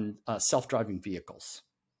on self-driving vehicles.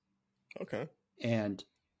 okay. And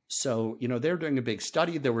so, they were doing a big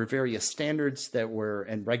study. There were various standards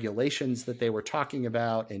and regulations that they were talking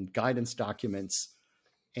about and guidance documents.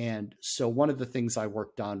 And so one of the things I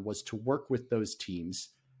worked on was to work with those teams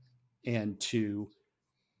and to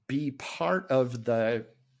be part of the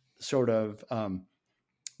sort of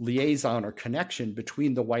liaison or connection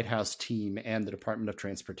between the White House team and the Department of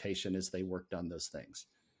Transportation as they worked on those things.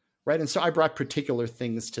 Right. And so I brought particular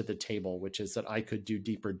things to the table, which is that I could do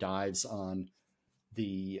deeper dives on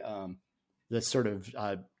the sort of,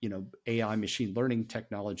 AI machine learning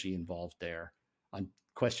technology involved there, on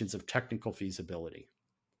questions of technical feasibility.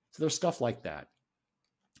 So there's stuff like that.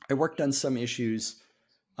 I worked on some issues.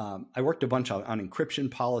 I worked a bunch on encryption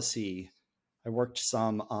policy. I worked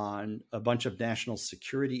some on a bunch of national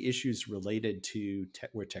security issues related to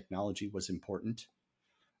where technology was important.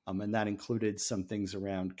 And that included some things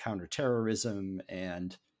around counterterrorism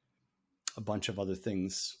and a bunch of other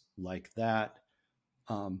things like that.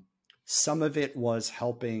 Some of it was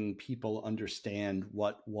helping people understand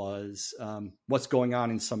what's going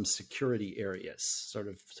on in some security areas. Sort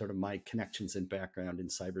of my connections and background in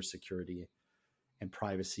cybersecurity and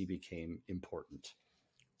privacy became important.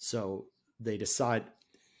 So they decide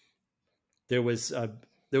there was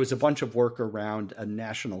a bunch of work around a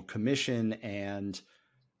national commission and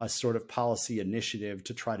a sort of policy initiative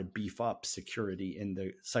to try to beef up security in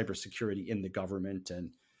the cybersecurity in the government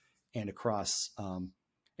and across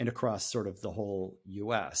sort of the whole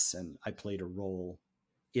U.S. And I played a role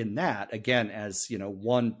in that, again, as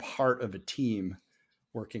one part of a team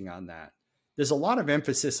working on that. There's a lot of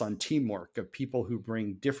emphasis on teamwork of people who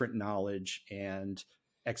bring different knowledge and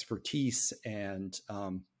expertise and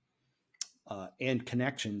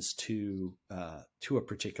connections to a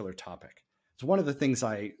particular topic. So one of the things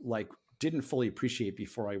I didn't fully appreciate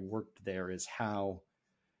before I worked there is how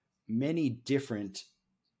many different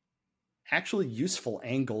actually useful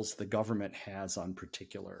angles the government has on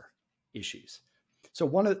particular issues. So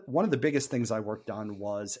one of the biggest things I worked on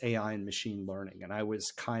was AI and machine learning, and I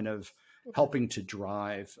was kind of helping to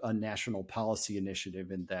drive a national policy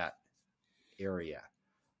initiative in that area.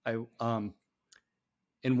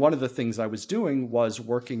 And one of the things I was doing was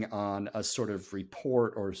working on a sort of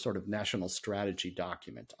report or sort of national strategy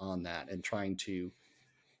document on that and trying to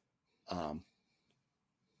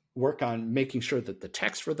work on making sure that the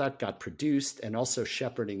text for that got produced and also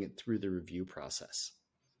shepherding it through the review process.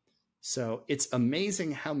 So it's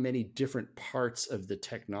amazing how many different parts of the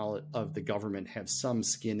technology of the government have some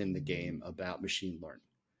skin in the game about machine learning.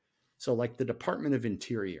 So like the Department of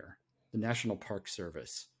Interior, the National Park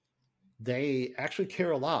Service, they actually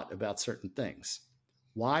care a lot about certain things.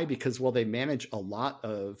 Why? Because, well, they manage a lot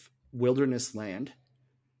of wilderness land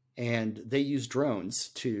and they use drones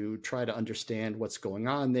to try to understand what's going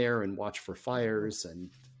on there and watch for fires and,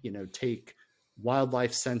 take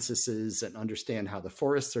wildlife censuses and understand how the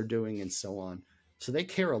forests are doing and so on. So they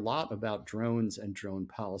care a lot about drones and drone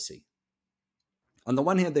policy. On the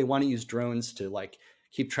one hand, they want to use drones to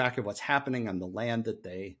keep track of what's happening on the land that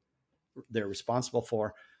they're responsible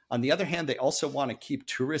for. On the other hand, they also want to keep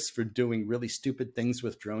tourists from doing really stupid things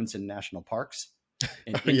with drones in national parks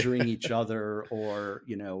and injuring each other or,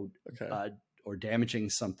 or damaging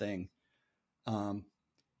something.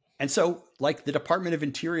 And so the Department of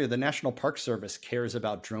Interior, the National Park Service cares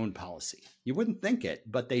about drone policy. You wouldn't think it,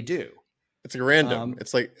 but they do. It's random.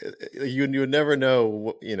 It's you would never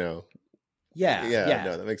know, Yeah.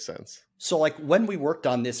 No, that makes sense. So when we worked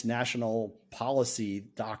on this national policy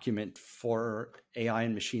document for AI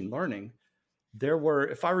and machine learning, there were,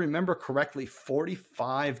 if I remember correctly,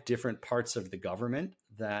 45 different parts of the government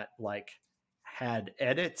that had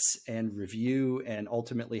edits and review and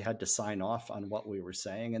ultimately had to sign off on what we were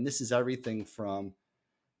saying. And this is everything from,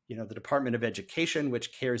 the Department of Education,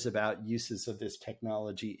 which cares about uses of this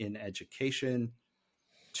technology in education,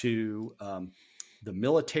 to the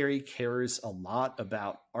military cares a lot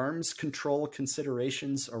about arms control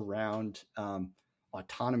considerations around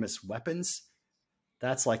autonomous weapons.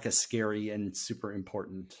 That's a scary and super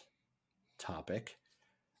important topic.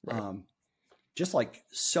 Right. Just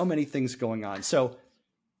so many things going on. So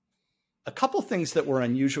a couple things that were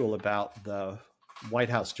unusual about the White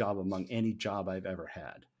House job among any job I've ever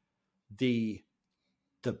had. The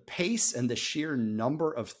pace and the sheer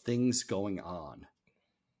number of things going on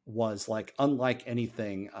was unlike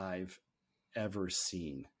anything I've ever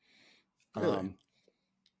seen. Really?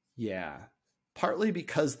 Yeah. Partly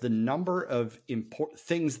because the number of important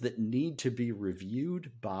things that need to be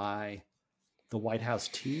reviewed by the White House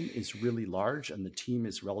team is really large and the team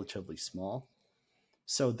is relatively small.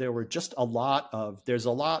 So there were just there's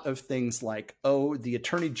a lot of things the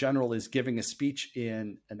Attorney General is giving a speech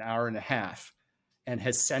in an hour and a half and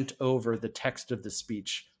has sent over the text of the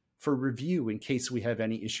speech for review in case we have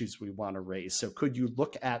any issues we want to raise. So could you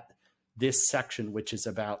look at this section, which is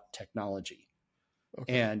about technology?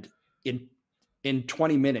 Okay. And in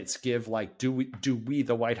 20 minutes, give do we,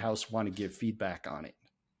 the White House, want to give feedback on it?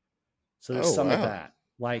 So there's some of that.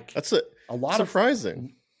 That's a lot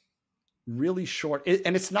surprising. Really short.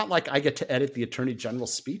 And it's not I get to edit the Attorney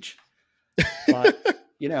General's speech, but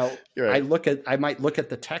right. I might look at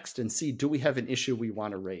the text and see, do we have an issue we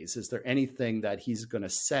want to raise? Is there anything that he's going to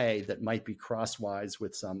say that might be crosswise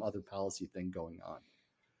with some other policy thing going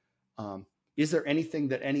on? Is there anything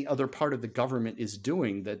that any other part of the government is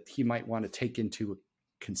doing that he might want to take into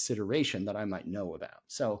consideration that I might know about?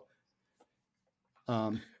 So,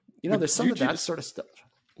 there's some of that sort of stuff.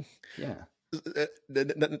 Yeah.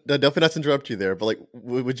 Definitely not to interrupt you there, but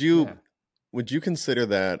would you consider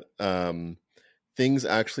that things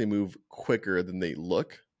actually move quicker than they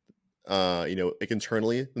look,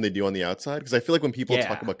 internally than they do on the outside? Because I feel when people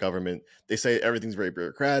talk about government, they say everything's very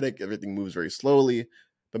bureaucratic, everything moves very slowly,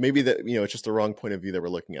 but maybe that, it's just the wrong point of view that we're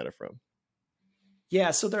looking at it from.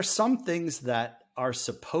 Yeah. So there's some things that are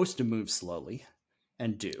supposed to move slowly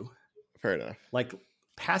and do. Fair enough.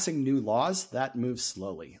 Passing new laws, that moves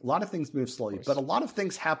slowly. A lot of things move slowly, but a lot of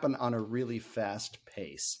things happen on a really fast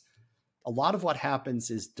pace. A lot of what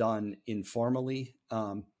happens is done informally.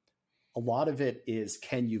 A lot of it is,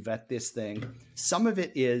 can you vet this thing? Some of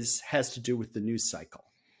it has to do with the news cycle.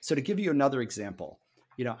 So to give you another example,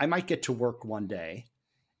 I might get to work one day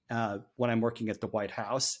when I'm working at the White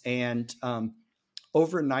House, and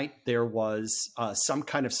overnight there was some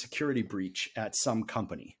kind of security breach at some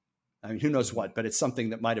company. I mean, who knows what, but it's something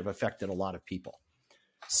that might have affected a lot of people.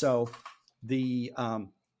 So the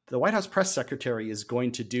White House press secretary is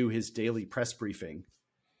going to do his daily press briefing,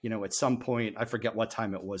 at some point. I forget what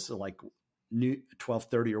time it was,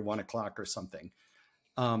 12:30 or 1 o'clock or something.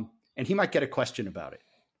 And he might get a question about it.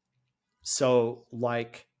 So when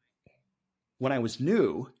I was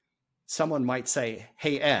new, someone might say,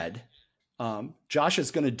 "Hey, Ed, Josh is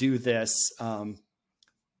going to do this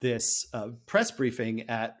press briefing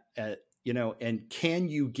at and can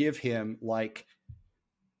you give him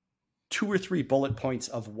 2 or 3 bullet points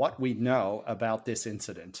of what we know about this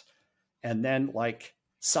incident, and then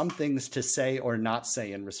some things to say or not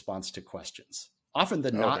say in response to questions." Often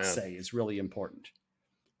the say is really important,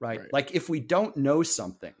 right? If we don't know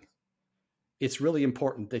something, it's really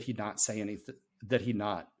important that he not say anything, that he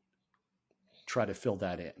not try to fill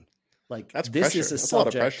that in. That's this pressure. Is a That's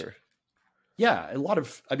subject. A lot of pressure. Yeah,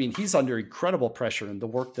 he's under incredible pressure, and the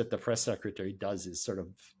work that the press secretary does is sort of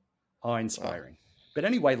awe-inspiring. But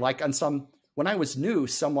anyway, when I was new,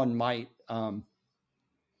 someone might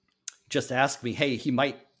just ask me, hey, he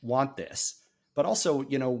might want this. But also,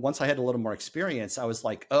 once I had a little more experience, I was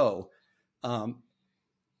like, oh,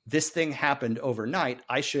 this thing happened overnight.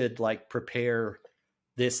 I should like prepare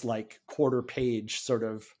this like quarter page sort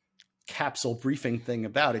of capsule briefing thing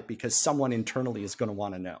about it because someone internally is going to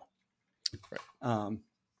want to know. Right.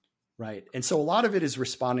 Right. And so a lot of it is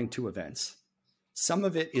responding to events. Some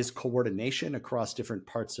of it is coordination across different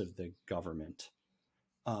parts of the government.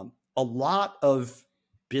 A lot of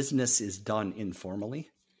business is done informally.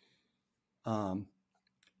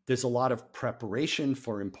 There's a lot of preparation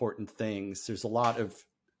for important things. There's a lot of,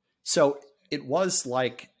 so it was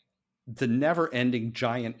like the never ending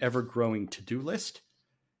giant ever growing to-do list.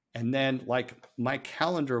 And then like my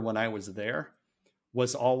calendar when I was there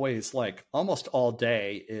was always like almost all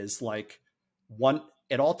day is like one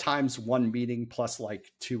at all times, one meeting plus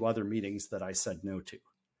like two other meetings that I said no to.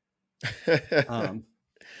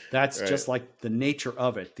 That's right. Just like the nature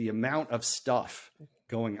of it. The amount of stuff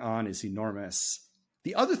going on is enormous.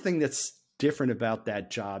 The other thing that's different about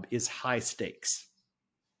that job is high stakes,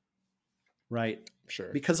 right?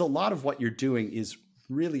 Sure. Because a lot of what you're doing is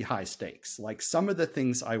really high stakes. Like some of the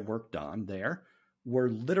things I worked on there were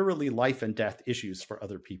literally life and death issues for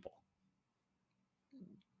other people.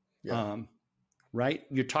 Yeah. Right?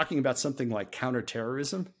 You're talking about something like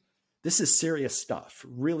counterterrorism. This is serious stuff,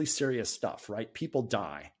 really serious stuff, right? People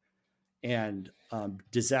die and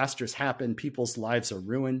disasters happen. People's lives are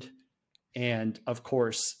ruined. And of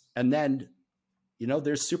course, and then,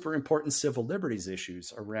 there's super important civil liberties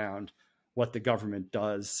issues around what the government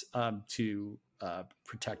does to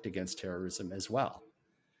protect against terrorism as well.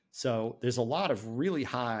 So there's a lot of really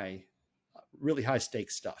high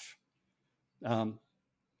stakes stuff. One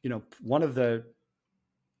of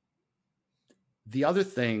the other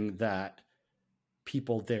thing that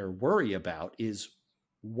people there worry about is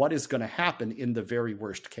what is going to happen in the very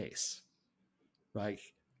worst case, right?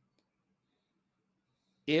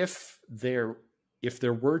 If there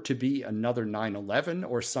were to be another 9/11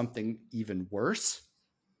 or something even worse,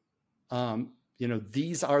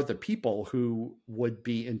 these are the people who would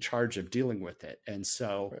be in charge of dealing with it. And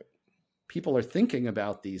so right. People are thinking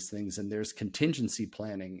about these things and there's contingency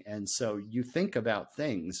planning. And so you think about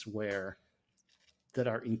things that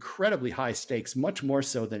are incredibly high stakes, much more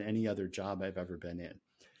so than any other job I've ever been in.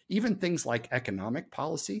 Even things like economic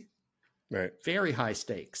policy, right? Very high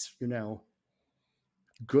stakes,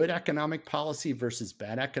 good economic policy versus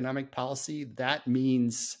bad economic policy. That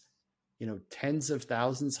means, tens of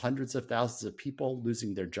thousands, hundreds of thousands of people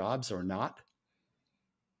losing their jobs or not,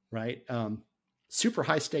 right? Super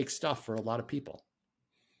high stakes stuff for a lot of people.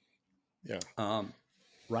 Yeah.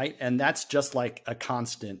 Right. And that's just like a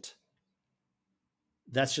constant.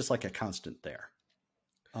 That's just like a constant there.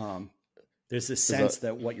 There's this sense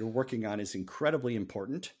that what you're working on is incredibly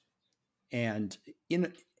important and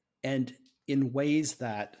in ways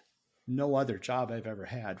that no other job I've ever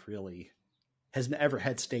had really has ever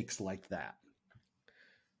had stakes like that.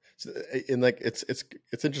 So, and like, it's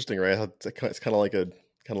interesting, right? It's kind of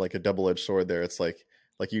like a double-edged sword there. It's like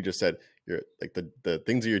you just said, you're like the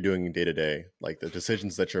things that you're doing day to day, like the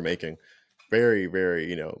decisions that you're making, very,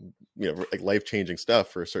 very, like life-changing stuff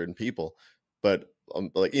for certain people. But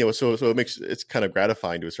so it makes it's kind of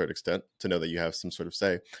gratifying to a certain extent to know that you have some sort of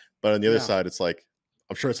say. But on the other side, it's like,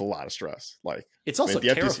 I'm sure it's a lot of stress. Like it's also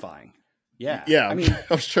terrifying. Yeah. I mean,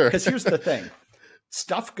 I'm sure. Because here's the thing.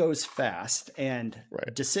 Stuff goes fast and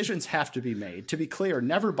right. Decisions have to be made. To be clear,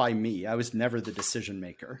 never by me. I was never the decision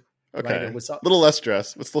maker. Okay. Right? It was a little less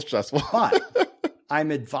stress, but still stressful. But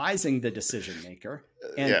I'm advising the decision maker.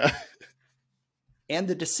 And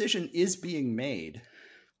the decision is being made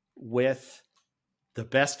with the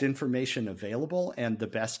best information available and the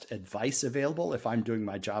best advice available if I'm doing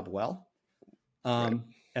my job well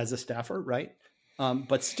as a staffer, right?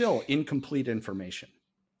 But still incomplete information,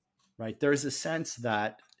 right? There's a sense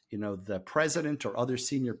that, the president or other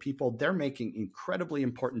senior people, they're making incredibly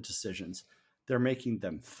important decisions. They're making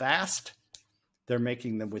them fast. They're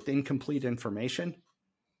making them with incomplete information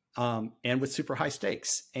and with super high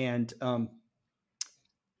stakes. And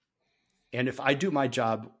if I do my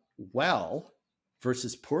job well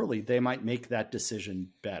versus poorly, they might make that decision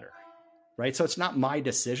better, right? So it's not my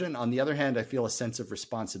decision. On the other hand, I feel a sense of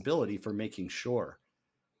responsibility for making sure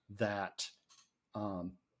that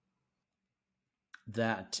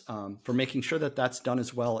that's done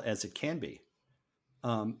as well as it can be.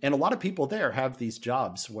 And a lot of people there have these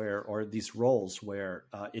jobs or these roles where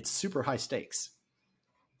it's super high stakes.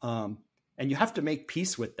 And you have to make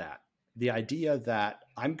peace with that. The idea that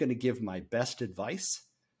I'm going to give my best advice,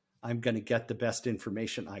 I'm going to get the best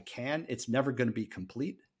information I can. It's never going to be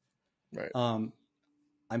complete. Right.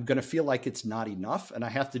 I'm going to feel like it's not enough. And I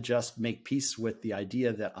have to just make peace with the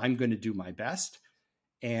idea that I'm going to do my best,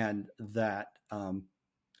 and that,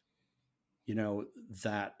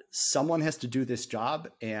 that someone has to do this job,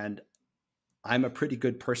 and I'm a pretty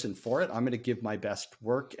good person for it. I'm going to give my best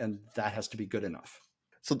work, and that has to be good enough.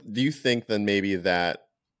 So do you think then maybe that,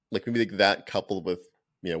 that coupled with,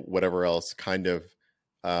 whatever else kind of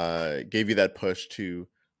gave you that push to,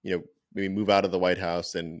 maybe move out of the White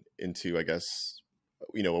House and into, I guess,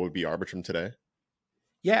 what would be Arbitrum today?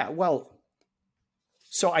 Yeah, well,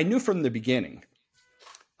 so I knew from the beginning,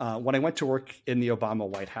 when I went to work in the Obama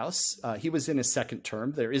White House, he was in his second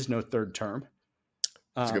term. There is no third term.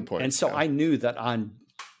 That's a good point. And so yeah. I knew that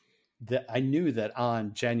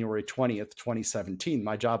on January 20th, 2017,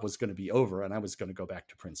 my job was going to be over and I was going to go back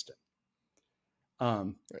to Princeton.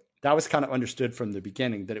 Right. That was kind of understood from the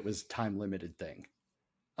beginning, that it was a time limited thing.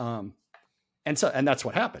 And that's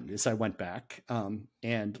what happened is I went back,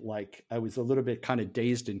 and like, I was a little bit kind of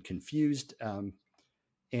dazed and confused,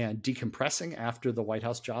 and decompressing after the White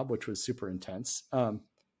House job, which was super intense.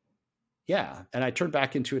 Yeah. And I turned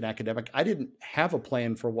back into an academic. I didn't have a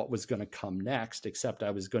plan for what was going to come next, except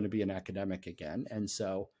I was going to be an academic again. And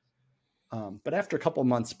so, but after a couple of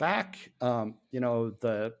months back, the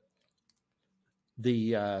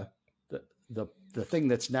thing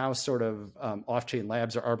that's now sort of off-chain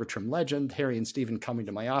labs or Arbitrum legend, Harry and Stephen coming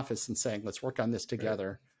to my office and saying, let's work on this together.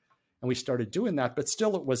 Right. And we started doing that, but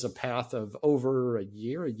still it was a path of over a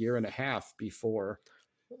year and a half before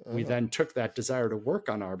we then took that desire to work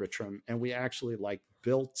on Arbitrum, and we actually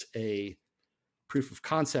built a proof of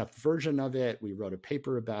concept version of it. We wrote a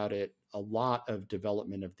paper about it. A lot of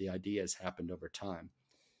development of the ideas happened over time,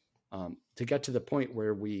 to get to the point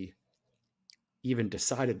where we even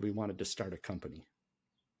decided we wanted to start a company.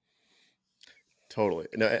 Totally.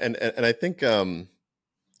 And I think,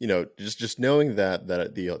 just knowing that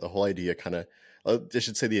the whole idea kind of, I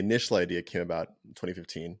should say the initial idea came about in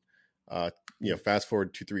 2015. Fast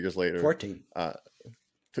forward 2-3 years later.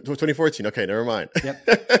 2014. Okay, never mind. Yep.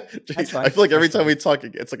 That's fine. I feel like every time we talk,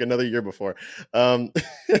 it's like another year before. You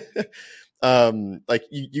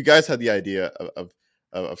guys had the idea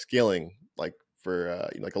of scaling for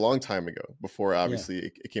a long time ago, before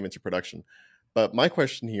obviously it came into production. But my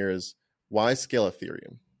question here is, why scale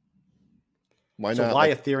Ethereum? Why not? Why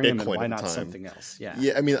Ethereum Bitcoin and why not something else? Yeah.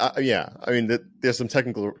 Yeah. I mean, there's some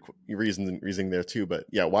technical reasoning there too, but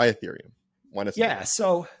yeah, why Ethereum? Why not? Yeah.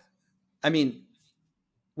 So, I mean,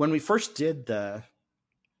 when we first did the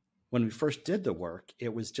work,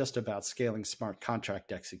 it was just about scaling smart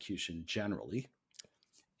contract execution generally.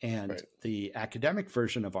 And right. The academic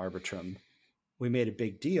version of Arbitrum, we made a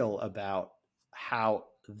big deal about how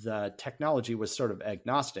the technology was sort of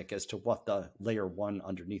agnostic as to what the layer one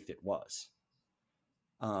underneath it was.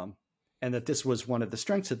 And that this was one of the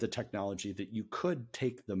strengths of the technology, that you could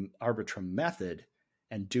take the Arbitrum method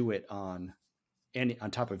and do it on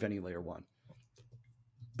top of any layer one.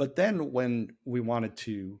 But then when we wanted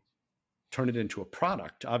to turn it into a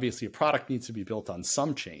product, obviously a product needs to be built on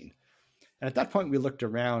some chain. And at that point we looked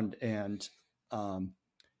around and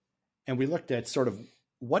we looked at sort of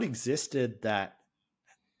what existed that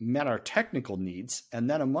met our technical needs. And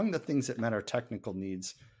then among the things that met our technical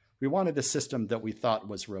needs, we wanted a system that we thought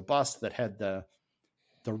was robust, that had the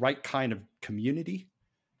right kind of community,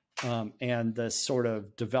 and the sort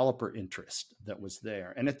of developer interest that was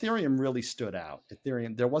there. And Ethereum really stood out.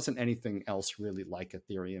 There wasn't anything else really like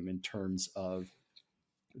Ethereum in terms of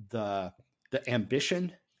the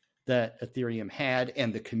ambition that Ethereum had,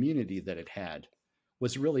 and the community that it had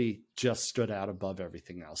was really just stood out above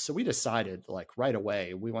everything else. So we decided right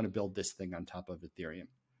away, we want to build this thing on top of Ethereum.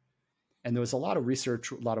 And there was a lot of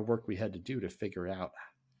research, a lot of work we had to do to figure out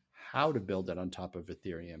how to build it on top of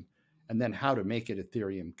Ethereum, and then how to make it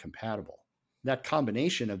Ethereum compatible. That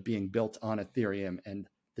combination of being built on Ethereum and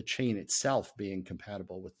the chain itself being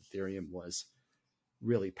compatible with Ethereum was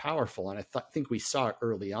really powerful. And I think we saw it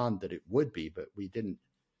early on that it would be, but we didn't.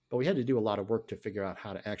 But we had to do a lot of work to figure out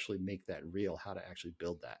how to actually make that real, how to actually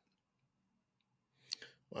build that.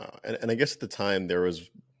 Wow. And I guess at the time there was,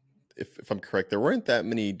 if I'm correct, there weren't that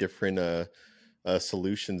many different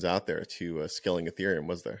solutions out there to scaling Ethereum,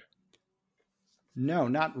 was there? No,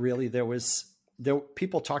 not really.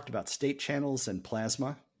 People talked about state channels and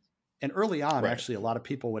plasma. And early on, right. Actually, a lot of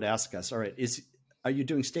people would ask us, all right, are you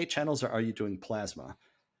doing state channels or are you doing plasma?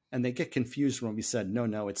 And they get confused when we said,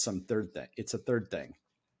 no, it's some third thing. It's a third thing.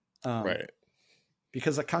 Right.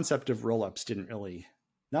 Because the concept of rollups didn't really,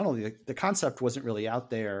 not only the concept wasn't really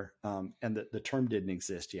out there, and the term didn't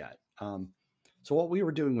exist yet. So what we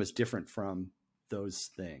were doing was different from those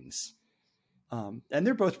things. And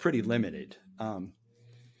they're both pretty limited.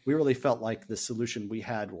 we really felt like the solution we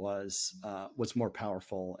had was more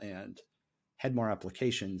powerful and had more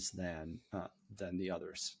applications than the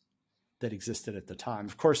others that existed at the time.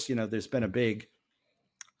 Of course, there's been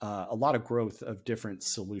a lot of growth of different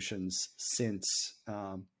solutions since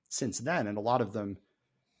then, and a lot of them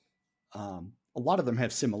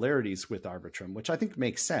have similarities with Arbitrum, which I think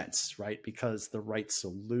makes sense, right? Because the right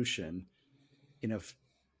solution,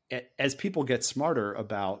 as people get smarter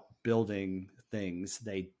about building things,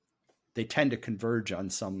 they tend to converge on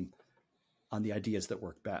the ideas that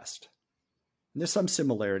work best. And there's some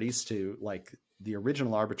similarities to like the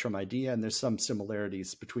original Arbitrum idea, and there's some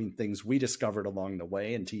similarities between things we discovered along the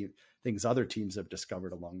way and things other teams have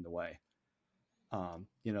discovered along the way.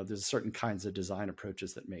 There's certain kinds of design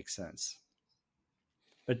approaches that make sense.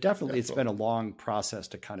 But definitely it's been a long process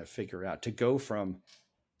to kind of figure out, to go from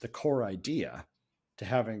the core idea to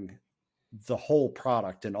having the whole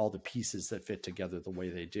product and all the pieces that fit together the way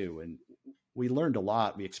they do. And we learned a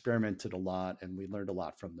lot, we experimented a lot, and we learned a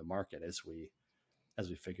lot from the market as we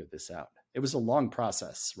figured this out. It was a long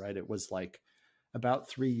process, right? It was like about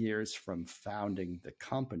 3 years from founding the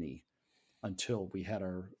company until we had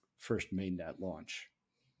our first mainnet launch.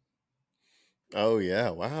 Oh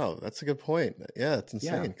yeah, wow, that's a good point. Yeah, it's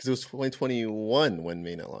insane because it was 2021 when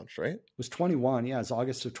mainnet launched, right? It was 21, yeah, it's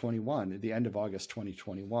August of 21, the end of August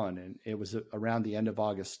 2021, and it was around the end of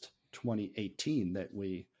August 2018 that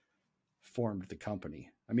we formed the company.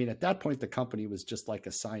 I mean, at that point, the company was just like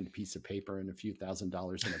a signed piece of paper and a few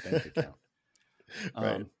 $1,000s in a bank account.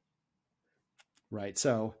 Right. Right.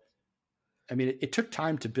 So, I mean, it took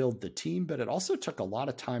time to build the team, but it also took a lot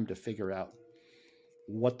of time to figure out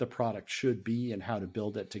what the product should be and how to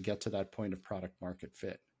build it to get to that point of product market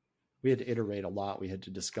fit. We had to iterate a lot. We had to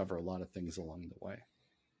discover a lot of things along the way.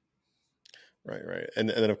 Right. And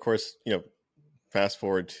then, of course, fast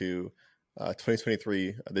forward to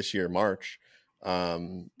 2023, this year, March,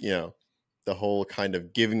 the whole kind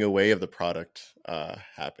of giving away of the product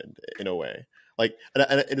happened in a way. Like,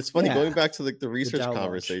 and it's funny, going back to the research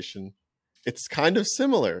conversation, launch. It's kind of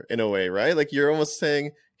similar in a way, right? Like you're almost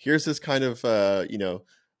saying, here's this kind of,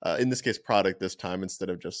 in this case, product this time instead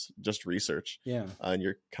of just research. Yeah. And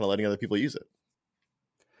you're kind of letting other people use it.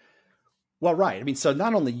 Well, right. I mean, so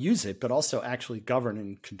not only use it, but also actually govern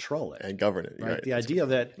and control it. And govern it. Right. The idea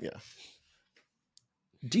that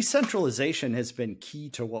decentralization has been key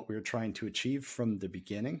to what we were trying to achieve from the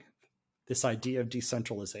beginning. This idea of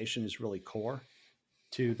decentralization is really core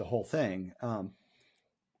to the whole thing.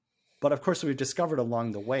 But of course, we've discovered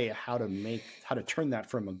along the way how to turn that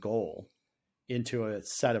from a goal into a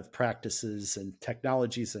set of practices and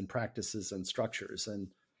technologies and practices and structures. And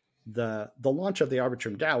the launch of the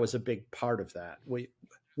Arbitrum DAO was a big part of that.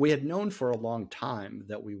 We had known for a long time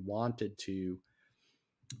that we wanted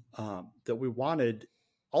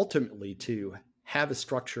ultimately to have a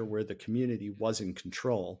structure where the community was in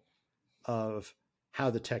control of how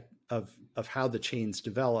the chains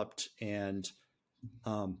developed and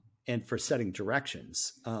for setting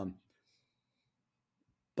directions.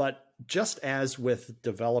 But just as with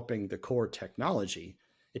developing the core technology,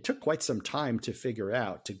 it took quite some time to figure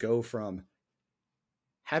out, to go from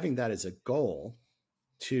having that as a goal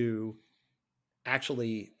to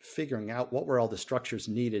actually figuring out what were all the structures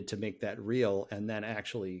needed to make that real, and then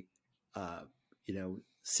actually,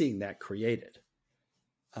 seeing that created.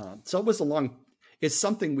 So it's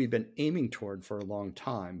something we've been aiming toward for a long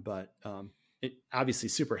time, but obviously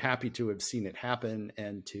super happy to have seen it happen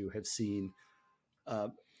and to have seen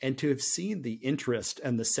the interest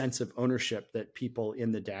and the sense of ownership that people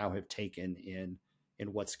in the DAO have taken in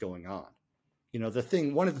what's going on.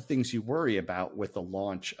 One of the things you worry about with the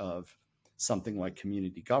launch of something like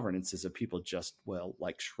community governance is that people just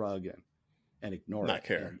shrug and ignore not it.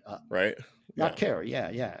 Care, and, right? Not care.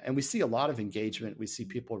 Yeah. And we see a lot of engagement. We see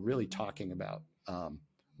people really talking about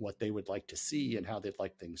what they would like to see and how they'd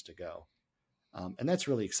like things to go. And that's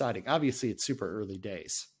really exciting. Obviously, it's super early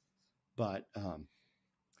days, but I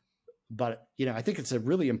think it's a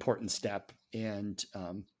really important step. And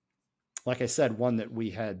like I said, one that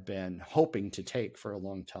we had been hoping to take for a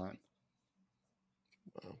long time.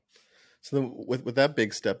 Wow. So then with that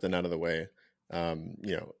big step then out of the way, I'm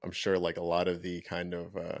sure like a lot of the kind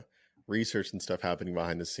of research and stuff happening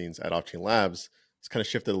behind the scenes at Offchain Labs has kind of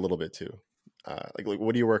shifted a little bit too. Like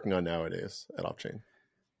what are you working on nowadays at Offchain?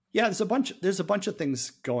 Yeah, there's a bunch of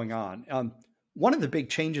things going on. One of the big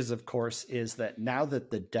changes, of course, is that now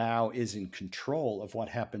that the DAO is in control of what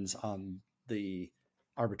happens on the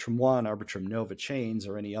Arbitrum 1, Arbitrum Nova chains,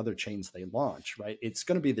 or any other chains they launch, right? It's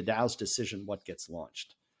going to be the DAO's decision what gets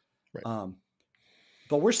launched. Right.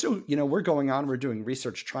 but we're still, we're going on, we're doing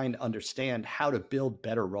research trying to understand how to build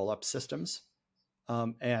better roll-up systems,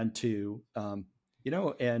 and to, and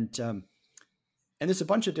there's a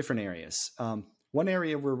bunch of different areas. One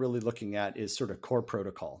area we're really looking at is sort of core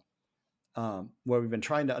protocol, where we've been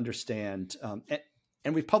trying to understand,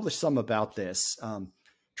 and we've published some about this,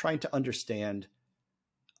 trying to understand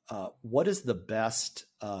what is the best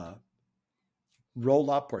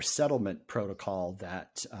roll up or settlement protocol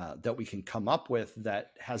that we can come up with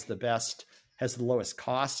that has the lowest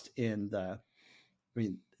cost in the. I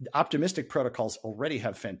mean, the optimistic protocols already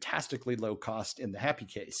have fantastically low cost in the happy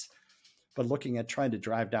case, but looking at trying to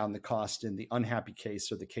drive down the cost in the unhappy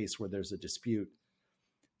case or the case where there's a dispute,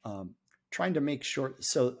 trying to make sure.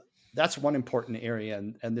 So that's one important area.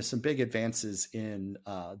 And there's some big advances in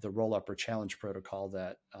the roll up or challenge protocol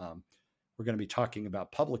that we're going to be talking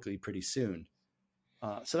about publicly pretty soon.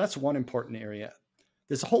 So that's one important area.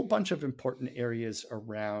 There's a whole bunch of important areas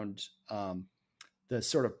around the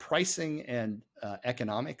sort of pricing and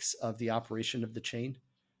economics of the operation of the chain.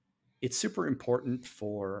 It's super important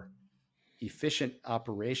for efficient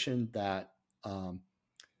operation that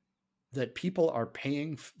that people are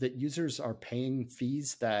paying, that users are paying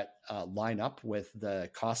fees that line up with the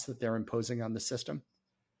costs that they're imposing on the system,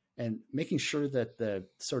 and making sure that the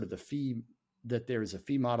sort of the fee, that there is a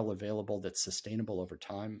fee model available that's sustainable over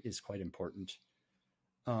time is quite important.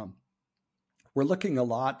 We're looking a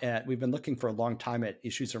lot at, we've been looking for a long time at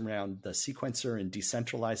issues around the sequencer and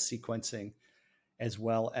decentralized sequencing, as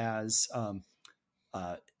well as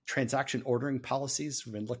transaction ordering policies.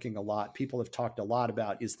 We've been looking a lot. People have talked a lot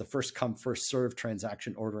about, is the first come, first serve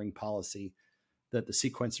transaction ordering policy that the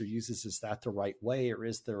sequencer uses, is that the right way? Or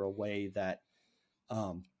is there a way that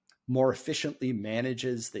more efficiently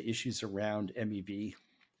manages the issues around MEV?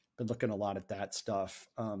 Been looking a lot at that stuff.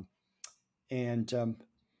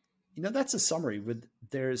 That's a summary.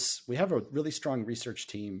 We have a really strong research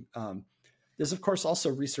team. There's, of course,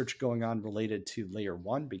 also research going on related to layer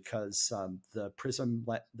one, because the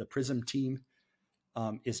Prism team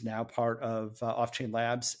is now part of Off-Chain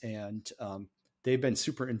Labs, and they've been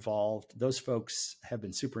super involved. Those folks have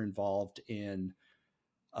been super involved in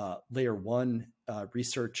layer one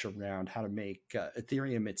research around how to make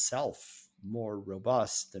Ethereum itself more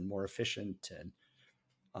robust and more efficient,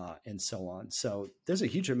 and so on. So there's a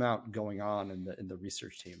huge amount going on in the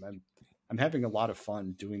research team. I'm having a lot of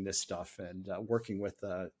fun doing this stuff and working with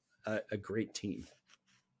a great team.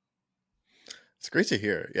 It's great to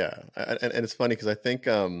hear. Yeah. And it's funny because I think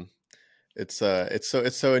it's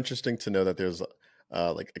so interesting to know that there's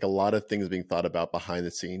like a lot of things being thought about behind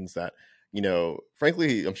the scenes that,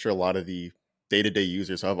 frankly, I'm sure a lot of the day-to-day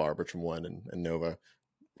users of Arbitrum 1 and Nova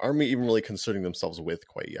aren't even really concerning themselves with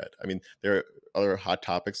quite yet. I mean, there are other hot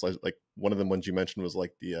topics, like one of the ones you mentioned was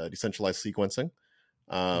like the decentralized sequencing.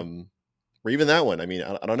 Or even that one. I mean,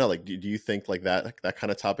 I don't know. Like, do you think like that kind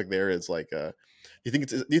of topic there is like, do you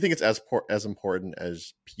think it's as important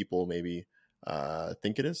as people maybe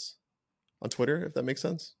think it is on Twitter, if that makes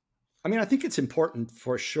sense? I mean, I think it's important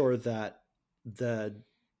for sure that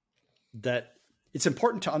it's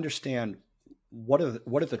important to understand what are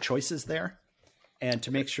the choices there, and to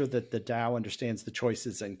make sure that the DAO understands the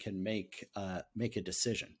choices and can make a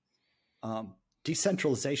decision.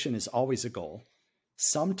 Decentralization is always a goal.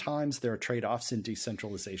 Sometimes there are trade-offs in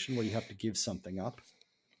decentralization where you have to give something up.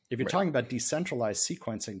 If you're talking about decentralized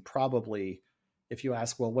sequencing, probably if you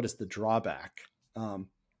ask, well, what is the drawback? To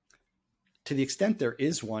the extent there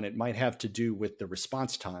is one, it might have to do with the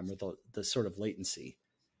response time or the sort of latency.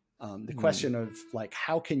 The question of like,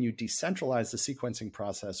 how can you decentralize the sequencing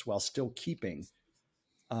process while still keeping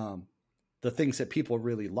the things that people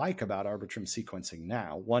really like about Arbitrum sequencing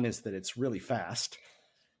now? One is that it's really fast.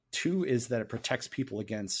 Two is that it protects people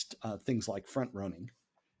against things like front running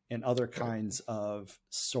and other kinds of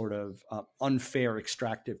sort of unfair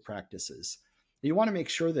extractive practices. You want to make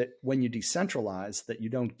sure that when you decentralize, that you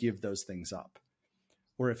don't give those things up.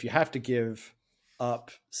 Or if you have to give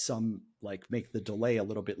up some, like make the delay a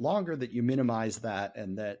little bit longer, that you minimize that,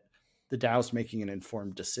 and that the DAO's making an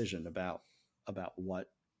informed decision about what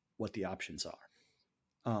the options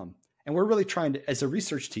are. And we're really trying to, as a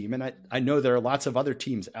research team, and I know there are lots of other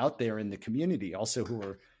teams out there in the community also who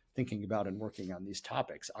are thinking about and working on these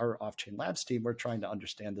topics. Our Off-Chain Labs team, we're trying to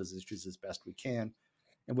understand those issues as best we can,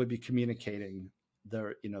 and we'll be communicating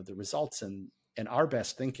the results and our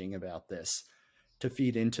best thinking about this to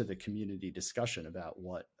feed into the community discussion about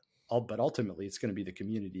but ultimately it's going to be the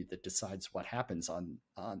community that decides what happens on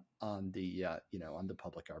the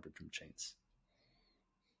public Arbitrum chains.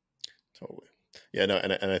 Totally. Yeah, no,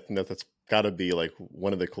 and I think that's got to be like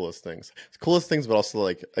one of the coolest things. It's coolest things, but also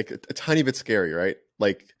like a tiny bit scary, right?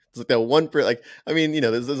 Like it's like that one per like I mean,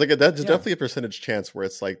 there's like there's Yeah. definitely a percentage chance where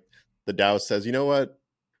it's like the DAO says, you know what,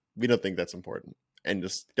 we don't think that's important, and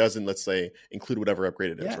just doesn't, let's say, include whatever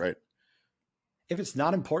upgrade it is, Yeah. right? If it's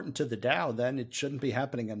not important to the DAO, then it shouldn't be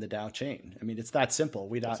happening on the DAO chain. I mean, it's that simple.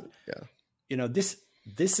 We That's not, it. Yeah.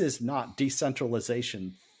 this is not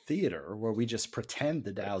decentralization theater where we just pretend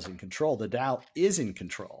the DAO's in control. The DAO is in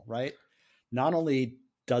control, right? Not only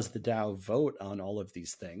does the DAO vote on all of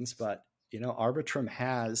these things, but Arbitrum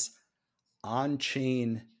has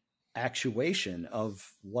on-chain actuation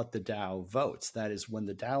of what the DAO votes. That is, when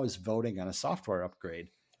the DAO is voting on a software upgrade,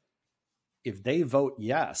 if they vote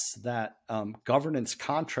yes, that governance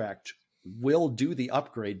contract will do the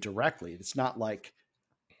upgrade directly. It's not like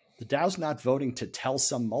the DAO's not voting to tell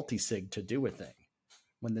some multisig to do a thing.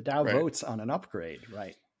 When the DAO Right. votes on an upgrade,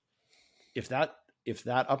 right? If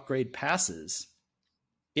that upgrade passes,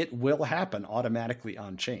 it will happen automatically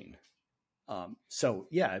on chain. So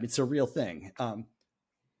yeah, it's a real thing.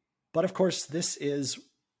 But of course, this is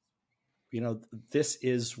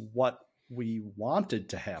what we wanted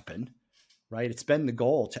to happen, right? It's been the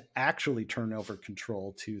goal to actually turn over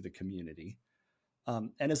control to the community.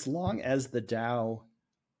 And as long as the DAO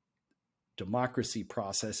democracy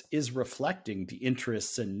process is reflecting the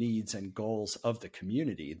interests and needs and goals of the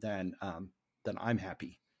community, then I'm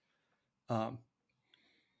happy.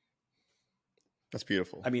 That's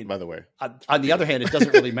beautiful. I mean, by the way, on the other hand, it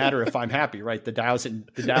doesn't really matter if I'm happy, right? The DAO's in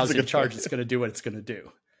charge. Point. It's going to do what it's going to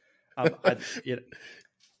do.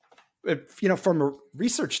 From a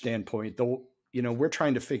research standpoint, though, we're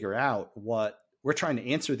trying to figure out we're trying to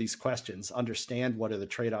answer these questions, understand what are the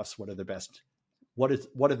trade-offs, what are the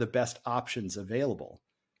best options available.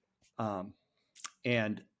 But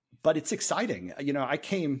it's exciting. I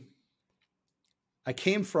came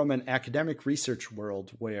from an academic research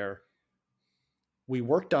world where we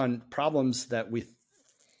worked on problems that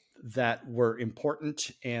were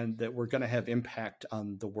important and that were going to have impact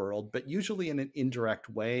on the world, but usually in an indirect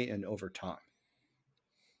way and over time.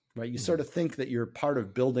 Right? You sort of think that you're part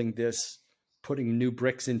of building this, putting new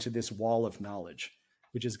bricks into this wall of knowledge,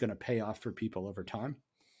 which is going to pay off for people over time.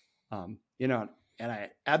 And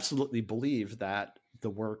I absolutely believe that the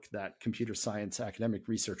work that computer science academic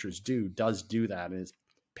researchers does do that, and it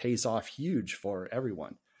pays off huge for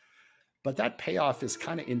everyone. But that payoff is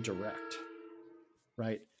kind of indirect,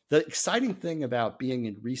 right? The exciting thing about being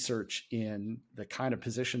in research in the kind of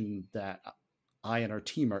position that I and our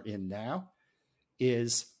team are in now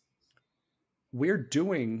is we're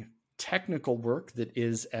doing technical work that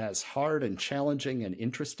is as hard and challenging and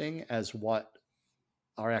interesting as what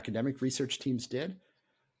our academic research teams did.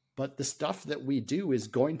 But the stuff that we do is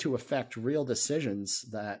going to affect real decisions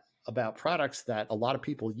about products that a lot of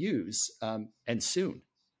people use, and soon.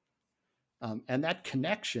 And that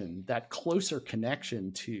connection, that closer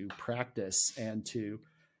connection to practice and to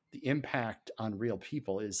the impact on real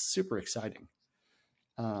people is super exciting.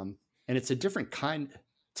 And it's a different kind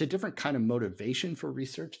of motivation for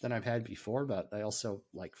research than I've had before, but I also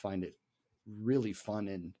find it really fun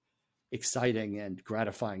and exciting and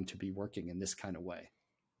gratifying to be working in this kind of way.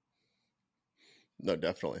 No,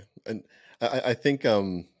 definitely. And I think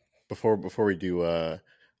before we do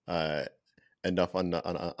end up on the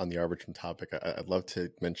Arbitrum topic, I'd love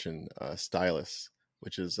to mention Stylus,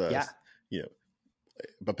 which is a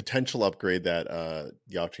potential upgrade that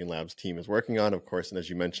the Off-Chain Labs team is working on, of course. And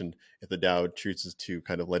as you mentioned, if the DAO chooses to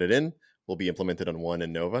kind of let it in, will be implemented on One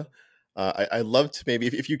and Nova. I'd love to maybe,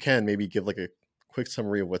 if you can, maybe give a quick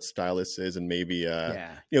summary of what Stylus is, and maybe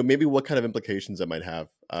maybe what kind of implications that might have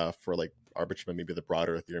for Arbitrum and maybe the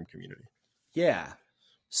broader Ethereum community. Yeah.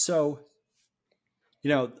 So,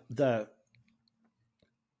 the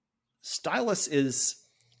Stylus is,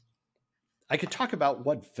 I could talk about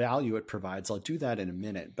what value it provides. I'll do that in a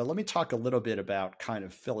minute, but let me talk a little bit about kind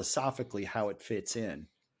of philosophically how it fits in.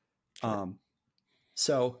 Sure.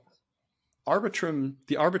 So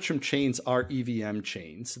the Arbitrum chains are EVM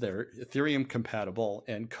chains. They're Ethereum compatible,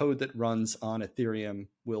 and code that runs on Ethereum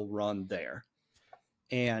will run there.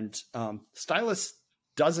 And Stylus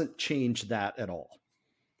doesn't change that at all.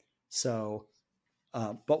 So,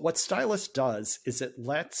 but what Stylus does is it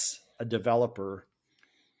lets a developer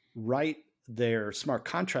write their smart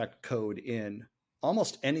contract code in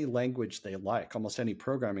almost any language they like, almost any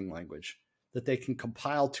programming language that they can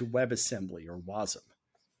compile to WebAssembly or WASM.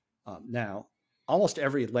 Now, almost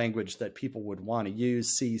every language that people would want to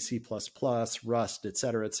use, C, C++, Rust, et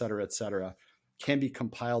cetera, can be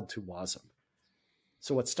compiled to WASM.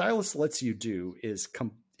 So what Stylus lets you do is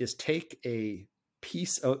take a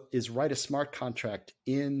piece of, is write a smart contract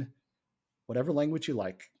in whatever language you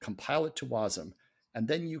like, compile it to WASM, and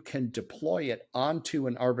then you can deploy it onto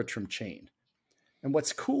an Arbitrum chain. And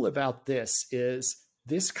what's cool about this is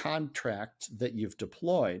this contract that you've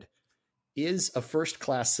deployed is a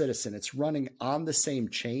first-class citizen. It's running on the same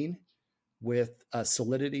chain with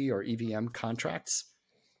Solidity or EVM contracts.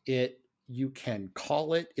 You can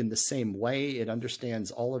call it in the same way. It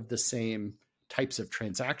understands all of the same types of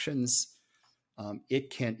transactions. It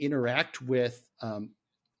can interact with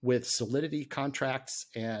Solidity contracts,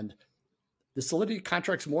 and the Solidity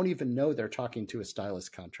contracts won't even know they're talking to a stylus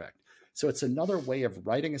contract. So it's another way of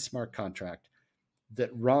writing a smart contract that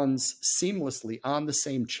runs seamlessly on the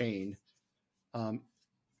same chain.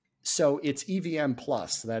 So it's EVM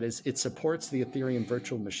plus. That is, it supports the Ethereum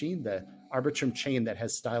virtual machine, the Arbitrum chain that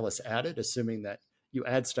has stylus added, assuming that you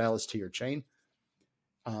add stylus to your chain.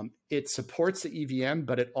 It supports the EVM,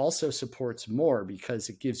 but it also supports more because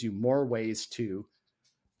it gives you more ways to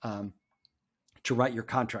write your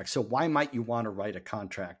contract. So why might you want to write a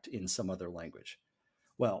contract in some other language?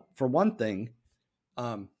 Well, for one thing,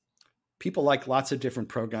 people like lots of different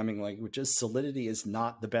programming languages. Solidity is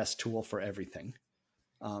not the best tool for everything.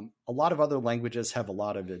 A lot of other languages have a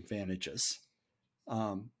lot of advantages.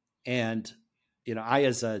 And, I,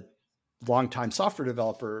 as a longtime software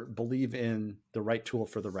developer, believe in the right tool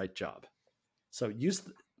for the right job. So use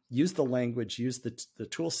the language, use the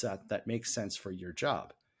tool set that makes sense for your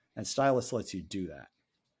job. And Stylus lets you do that.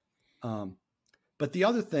 But the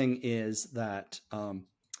other thing is that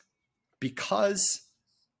because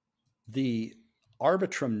the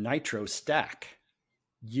Arbitrum Nitro stack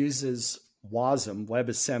uses WASM,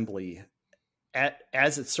 WebAssembly,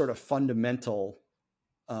 as its sort of fundamental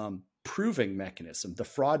proving mechanism, the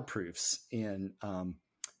fraud proofs in the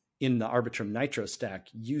Arbitrum Nitro stack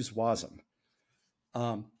use WASM.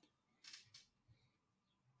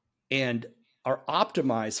 And are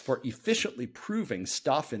optimized for efficiently proving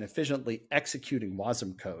stuff and efficiently executing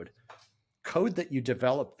WASM code. Code that you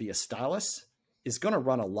develop via Stylus is going to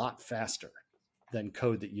run a lot faster than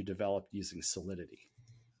code that you develop using Solidity.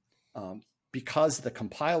 Because the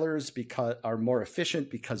compilers are more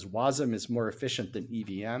efficient, because WASM is more efficient than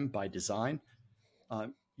EVM by design,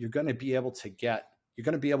 you're going to be able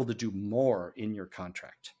to do more in your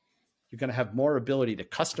contract. You're going to have more ability to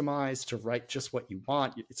customize, to write just what you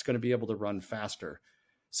want. It's going to be able to run faster.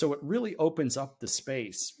 So it really opens up the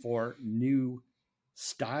space for new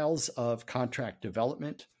styles of contract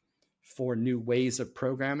development, for new ways of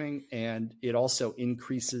programming, and it also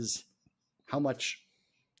increases how much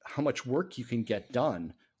work you can get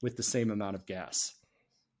done with the same amount of gas.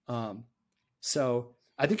 So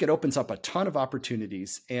I think it opens up a ton of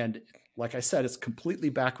opportunities. And like I said, it's completely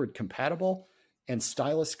backward compatible, and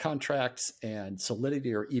Stylus contracts and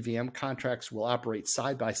Solidity or EVM contracts will operate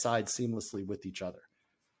side by side seamlessly with each other.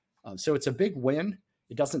 So it's a big win.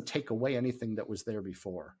 It doesn't take away anything that was there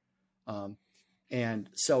before. And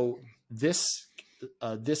so this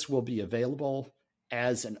will be available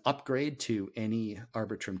as an upgrade to any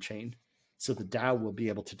Arbitrum chain. So the DAO will be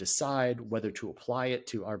able to decide whether to apply it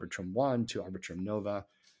to Arbitrum 1, to Arbitrum Nova.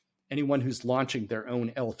 Anyone who's launching their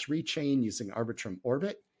own L3 chain using Arbitrum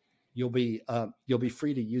Orbit, you'll be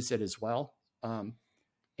free to use it as well. And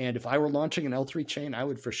if I were launching an L3 chain, I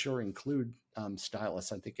would for sure include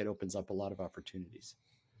Stylus. I think it opens up a lot of opportunities.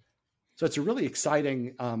 So it's a really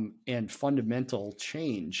exciting and fundamental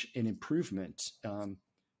change and improvement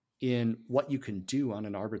in what you can do on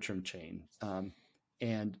an Arbitrum chain.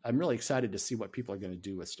 And I'm really excited to see what people are going to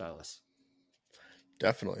do with Stylus.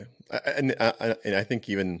 Definitely. And I think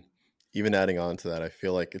even adding on to that, I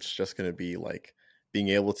feel like it's just going to be like being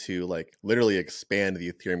able to like literally expand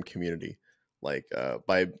the Ethereum community, like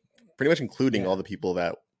by pretty much including all the people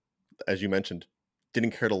that, as you mentioned,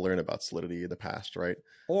 didn't care to learn about Solidity in the past, right?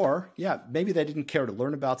 Or maybe they didn't care to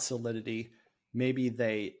learn about Solidity. Maybe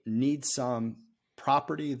they need some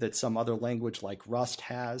property that some other language like Rust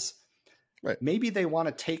has. Right. Maybe they want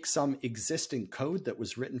to take some existing code that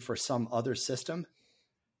was written for some other system.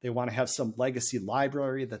 They want to have some legacy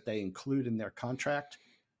library that they include in their contract,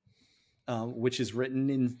 which is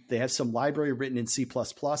they have some library written in C++,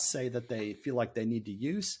 say that they feel like they need to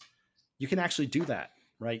use. You can actually do that,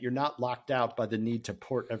 right? You're not locked out by the need to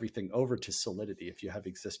port everything over to Solidity if you have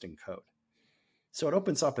existing code. So it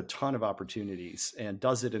opens up a ton of opportunities and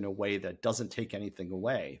does it in a way that doesn't take anything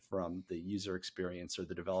away from the user experience or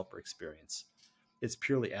the developer experience. It's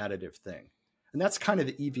purely additive thing. And that's kind of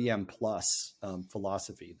the EVM plus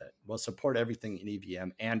philosophy, that will support everything in EVM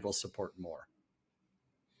and will support more.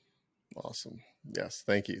 Awesome. Yes,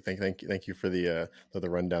 thank you for the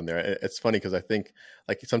rundown there. It's funny because I think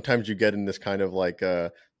like sometimes you get in this kind of like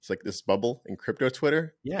it's like this bubble in crypto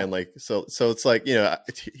Twitter, Yeah. and like so it's like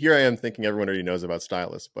here I am thinking everyone already knows about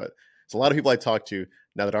Stylus, but it's a lot of people I talk to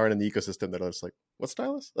now that aren't in the ecosystem that are just like, what's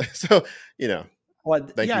Stylus? So you know, Well,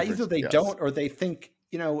 thank yeah, you for either they yes, don't or they think,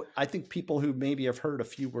 I think people who maybe have heard a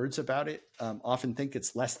few words about it often think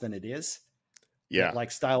it's less than it is. That yeah,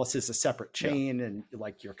 like Stylus is a separate yeah, chain and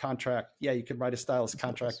like your contract. Yeah, you can write a Stylus that's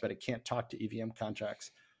what it contract, is. but it can't talk to EVM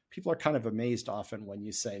contracts. People are kind of amazed often when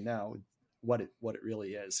you say no, what it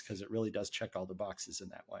really is, because it really does check all the boxes in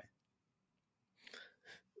that way.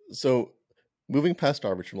 So moving past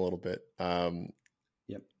Arbitrum a little bit,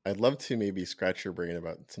 Yep. I'd love to maybe scratch your brain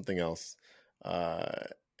about something else, uh,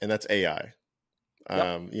 and that's AI.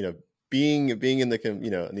 Yep. You know, being in the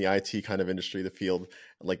in the IT kind of industry, the field,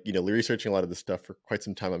 like researching a lot of this stuff for quite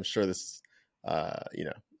some time. I'm sure this, you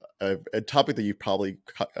know, a topic that you've probably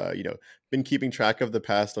been keeping track of the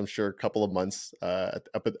past. I'm sure a couple of months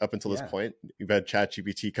up until this Yeah. point. You've had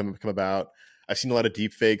ChatGPT come about. I've seen a lot of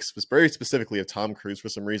deep fakes, very specifically of Tom Cruise for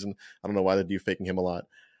some reason. I don't know why they're deep faking him a lot.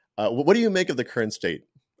 What do you make of the current state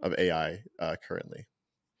of AI currently?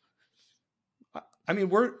 I mean,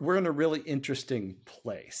 we're in a really interesting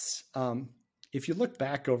place. If you look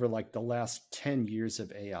back over like the last 10 years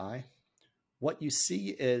of AI, what you see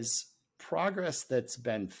is progress that's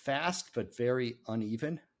been fast but very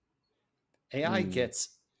uneven. AI Mm,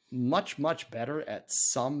 gets much, much better at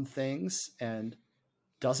some things and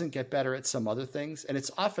doesn't get better at some other things. And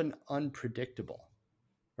it's often unpredictable,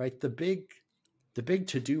 right? The big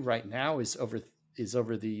to do right now is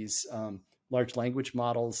over these large language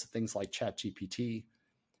models, things like ChatGPT,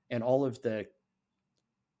 and all of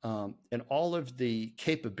the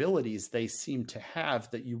capabilities they seem to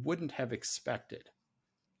have that you wouldn't have expected.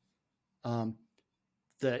 Um,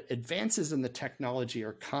 the advances in the technology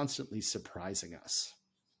are constantly surprising us.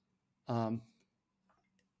 Um,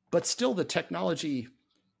 but still, the technology,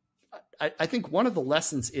 I think one of the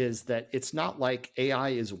lessons is that it's not like AI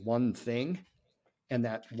is one thing and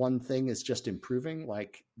that one thing is just improving.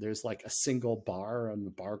 Like there's like a single bar on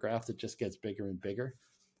the bar graph that just gets bigger and bigger.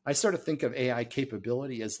 I sort of think of AI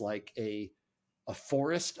capability as like a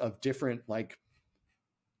forest of different like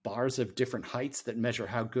bars of different heights that measure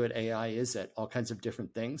how good AI is at all kinds of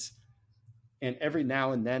different things. And every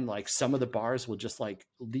now and then, like some of the bars will just like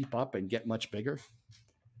leap up and get much bigger.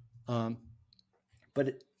 Um,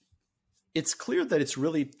 but it's clear that it's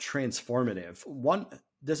really transformative.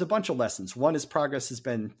 There's a bunch of lessons. One is progress has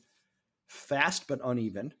been fast but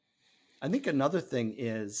uneven. I think another thing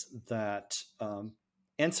is that,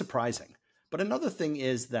 and surprising, but another thing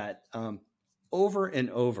is that over and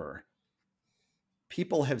over,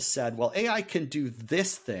 people have said, well, AI can do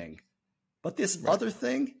this thing, but this right. other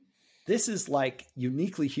thing, this is like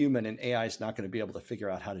uniquely human and AI is not going to be able to figure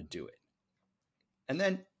out how to do it. And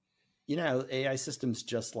then, AI systems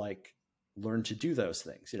just like learn to do those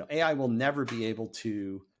things. AI will never be able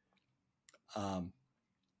to um,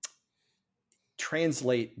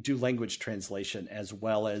 do language translation as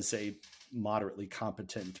well as a moderately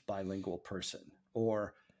competent bilingual person,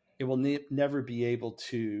 or it will never be able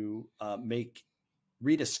to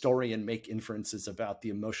read a story and make inferences about the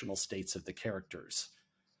emotional states of the characters,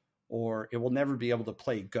 or it will never be able to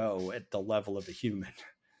play Go at the level of a human,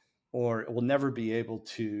 or it will never be able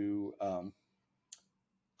to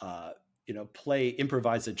uh,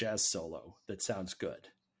 improvise a jazz solo that sounds good.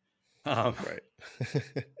 Um, Right.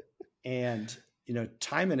 and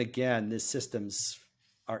time and again, these systems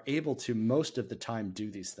are able to most of the time do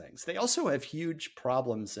these things. They also have huge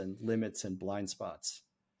problems and limits and blind spots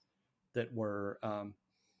that were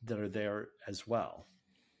that are there as well.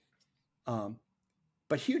 Um,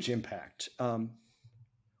 but huge impact.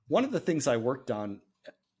 One of the things I worked on,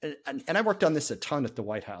 and I worked on this a ton at the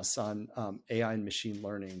White House on AI and machine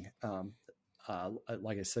learning.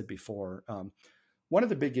 Like I said before, one of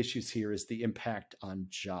the big issues here is the impact on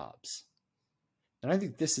jobs. And I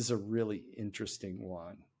think this is a really interesting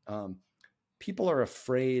one. People are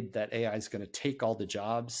afraid that AI is going to take all the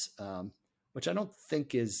jobs, which I don't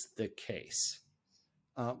think is the case.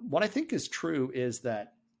 What I think is true is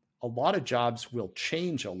that a lot of jobs will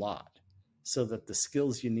change a lot so that the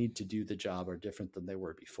skills you need to do the job are different than they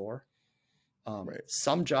were before. Right.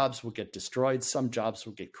 Some jobs will get destroyed, some jobs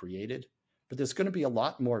will get created, but there's going to be a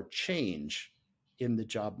lot more change in the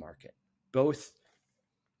job market, both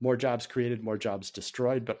more jobs created, more jobs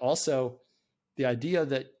destroyed, but also the idea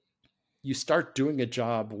that you start doing a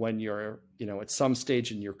job when you're, at some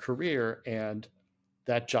stage in your career, and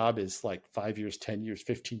that job is like 5 years, 10 years,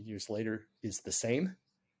 15 years later is the same.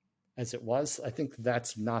 as it was. I think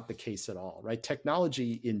that's not the case at all, right?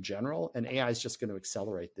 Technology in general, and AI is just going to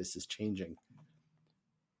accelerate this, is changing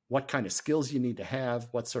what kind of skills you need to have,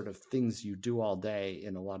 what sort of things you do all day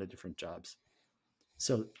in a lot of different jobs.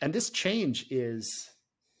 So, and this change it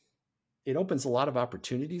opens a lot of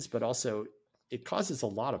opportunities, but also it causes a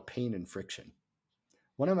lot of pain and friction.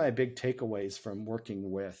 One of my big takeaways from working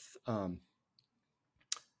with some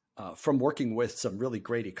really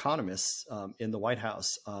great economists in the White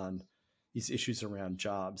House on these issues around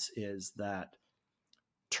jobs is that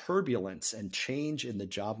turbulence and change in the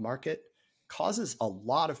job market causes a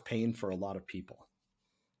lot of pain for a lot of people.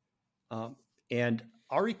 And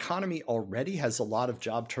our economy already has a lot of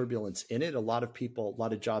job turbulence in it. A lot of people, a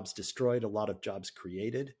lot of jobs destroyed, a lot of jobs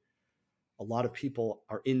created. A lot of people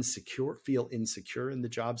are insecure, feel insecure in the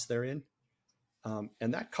jobs they're in.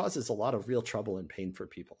 And that causes a lot of real trouble and pain for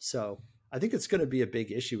people. So I think it's going to be a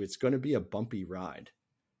big issue. It's going to be a bumpy ride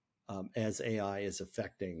as AI is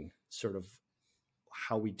affecting sort of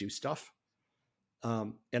how we do stuff.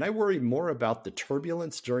 And I worry more about the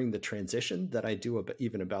turbulence during the transition than I do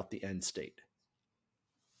even about the end state.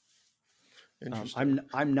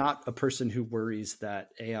 I'm not a person who worries that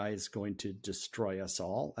AI is going to destroy us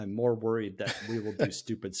all. I'm more worried that we will do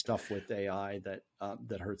stupid stuff with AI that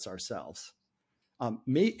hurts ourselves.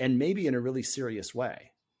 Maybe in a really serious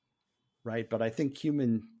way, right? But I think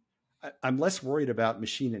I'm less worried about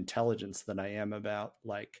machine intelligence than I am about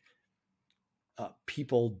like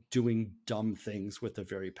people doing dumb things with a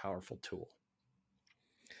very powerful tool.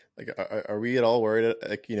 Like, are we at all worried,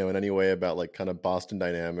 like, you know, in any way about like kind of Boston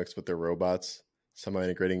Dynamics with their robots, somehow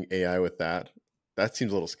integrating AI with that? That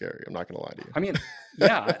seems a little scary. I'm not going to lie to you. I mean,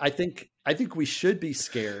 yeah, I think we should be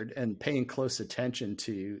scared and paying close attention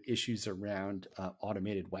to issues around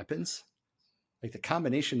automated weapons. Like the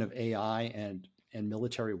combination of AI and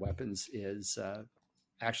military weapons is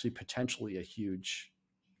actually potentially a huge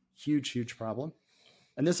problem.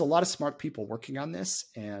 And there's a lot of smart people working on this,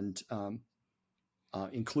 and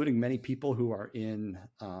including many people who are in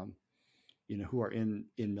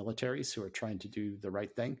militaries who are trying to do the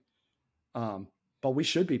right thing. But we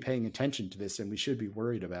should be paying attention to this, and we should be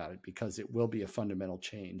worried about it because it will be a fundamental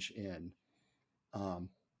change in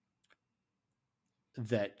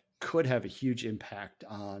that could have a huge impact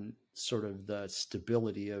on sort of the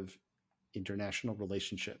stability of international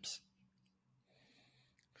relationships.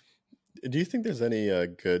 Do you think there's any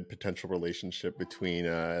good potential relationship between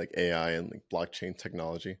like AI and like blockchain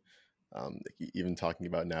technology, like even talking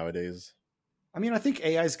about nowadays? I mean, I think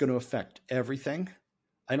AI is going to affect everything.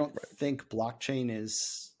 I don't think blockchain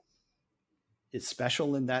is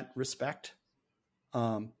special in that respect.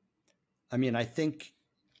 I mean, I think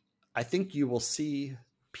you will see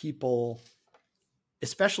people,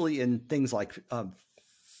 especially in things like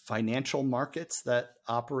financial markets that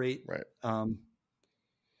operate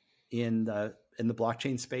in the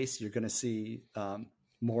blockchain space. You're going to see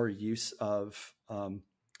more use of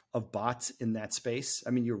bots in that space.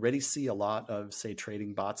 I mean, you already see a lot of, say,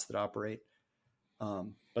 trading bots that operate,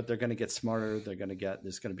 but they're going to get smarter.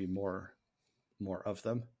 There's going to be more of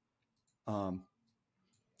them. But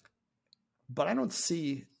I don't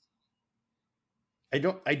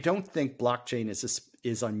think blockchain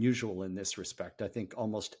is unusual in this respect. I think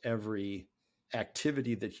almost every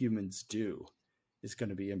activity that humans do is going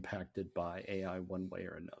to be impacted by AI one way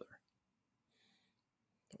or another.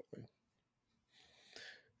 Totally.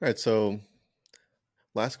 All right. So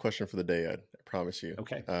last question for the day, Ed. I promise you.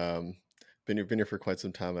 Okay. Been here for quite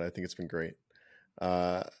some time, and I think it's been great.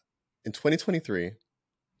 In 2023,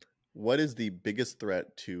 what is the biggest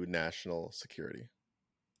threat to national security?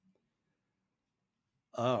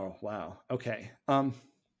 Oh, wow. Okay.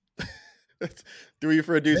 Threw you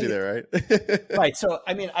for a doozy there, right? Right. So,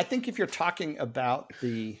 I mean, I think if you're talking about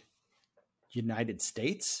the United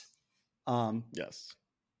States, yes.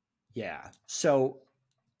 Yeah. So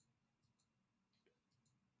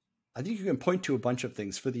I think you can point to a bunch of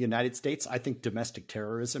things. For the United States, I think domestic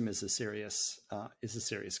terrorism is a serious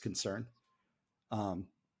concern.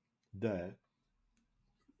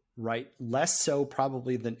 Less so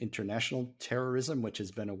probably than international terrorism, which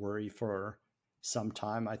has been a worry for some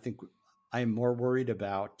time. I think I am more worried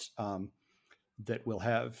about that we'll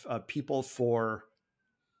have people for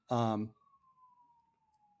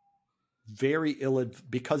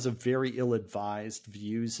because of very ill-advised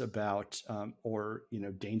views about or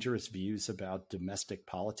dangerous views about domestic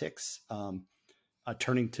politics,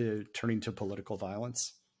 turning to political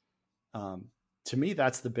violence. To me,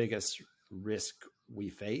 that's the biggest risk we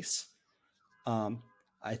face.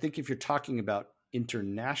 I think if you're talking about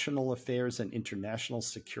international affairs and international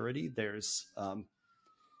security, there's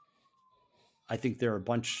I think there are a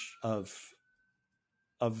bunch of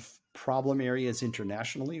problem areas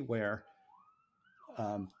internationally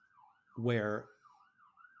um, where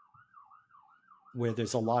where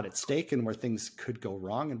there's a lot at stake and where things could go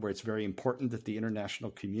wrong and where it's very important that the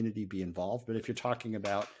international community be involved. But if you're talking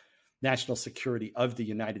about national security of the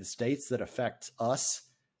United States that affects us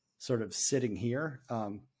sort of sitting here,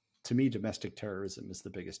 to me, domestic terrorism is the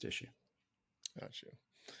biggest issue. Gotcha.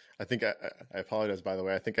 I think I apologize, by the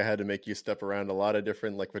way. I think I had to make you step around a lot of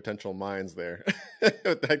different like potential minds there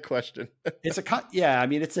with that question. It's I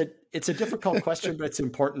mean, it's a difficult question, but it's an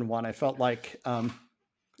important one. I felt like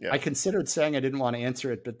I considered saying I didn't want to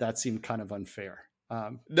answer it, but that seemed kind of unfair.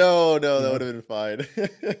 No, that would have been fine.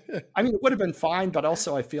 I mean, it would have been fine, but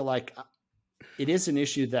also I feel like it is an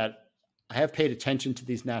issue that I have paid attention to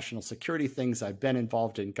these national security things. I've been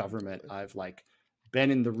involved in government. I've been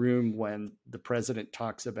in the room when the president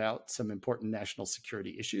talks about some important national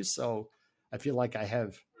security issues. So I feel like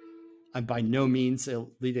I'm by no means a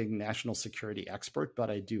leading national security expert, but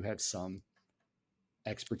I do have some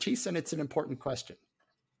expertise, and it's an important question.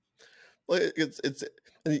 Well,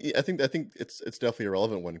 I think it's definitely a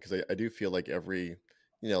relevant one, because I do feel like every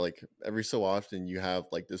so often you have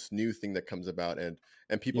like this new thing that comes about, and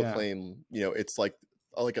people claim, it's like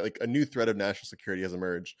a new threat of national security has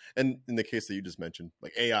emerged. And in the case that you just mentioned,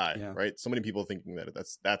 like AI, right? So many people thinking that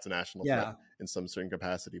that's a national threat in some certain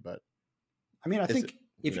capacity. But I mean, I think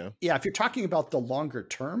if you're talking about the longer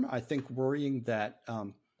term, I think worrying that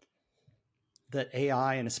that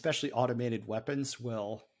AI and especially automated weapons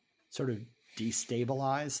will sort of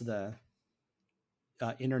destabilize the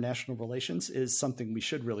international relations is something we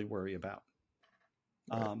should really worry about.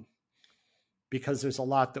 Right. Because there's a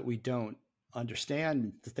lot that we don't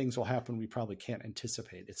understand. The things will happen we probably can't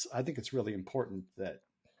anticipate. I think it's really important that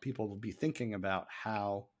people will be thinking about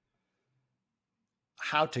how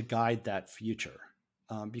to guide that future,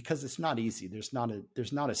 because it's not easy. There's not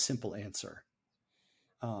a simple answer.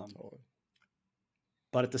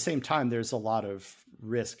 But at the same time, there's a lot of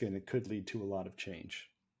risk, and it could lead to a lot of change.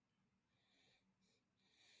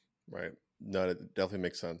 Right. No, it definitely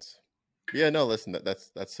makes sense. Yeah, no, listen,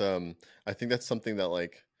 that's I think that's something that,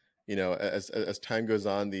 like, as time goes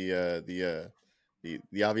on, the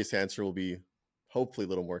obvious answer will be hopefully a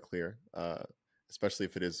little more clear, especially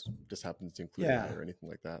if it just happens to include AI or anything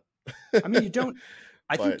like that. I mean,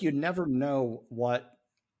 I think you never know what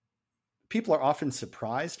people are often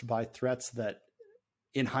surprised by threats that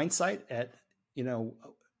in hindsight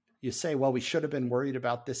you say, well, we should have been worried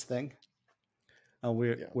about this thing.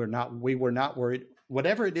 We were not worried.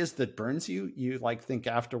 Whatever it is that burns you, you think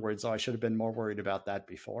afterwards, oh, I should have been more worried about that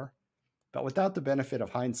before. But without the benefit of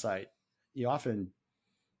hindsight, you often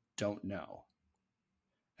don't know.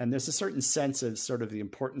 And there's a certain sense of sort of the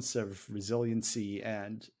importance of resiliency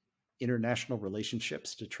and international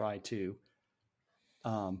relationships to try to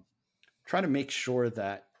make sure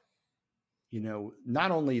that,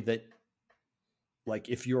 not only that, like,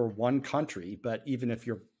 if you're one country, but even if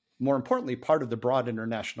you're, more importantly, part of the broad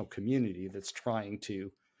international community that's trying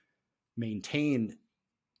to maintain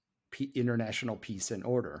international peace and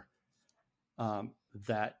order,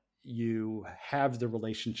 that you have the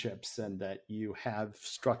relationships and that you have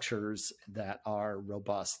structures that are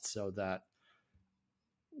robust, so that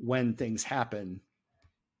when things happen,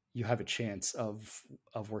 you have a chance of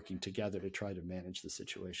working together to try to manage the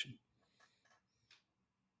situation.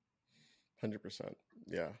 100%.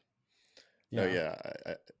 Yeah. No, yeah,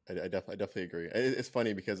 I definitely agree. It's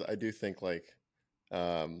funny because I do think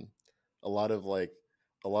a lot of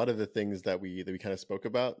the things that we kind of spoke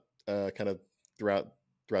about kind of throughout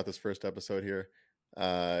this first episode here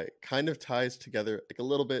kind of ties together a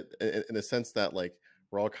little bit in the sense that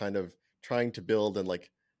we're all kind of trying to build and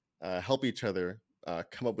help each other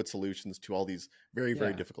come up with solutions to all these very,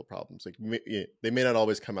 very difficult problems. They may not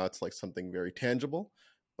always come out to something very tangible,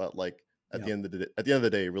 but at the end of the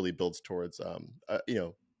day, it really builds towards,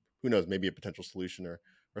 who knows, maybe a potential solution or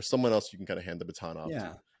someone else you can kind of hand the baton off.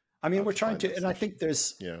 Yeah. I mean, we're trying to, and I think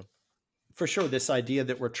there's, for sure, this idea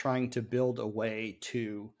that we're trying to build a way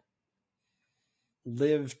to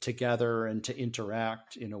live together and to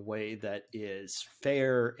interact in a way that is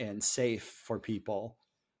fair and safe for people,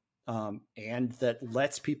 and that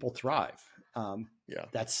lets people thrive.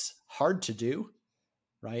 That's hard to do,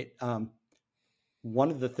 right? One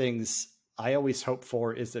of the things I always hope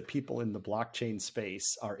for is that people in the blockchain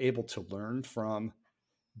space are able to learn from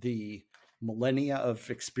the millennia of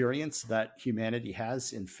experience that humanity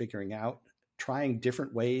has in figuring out, trying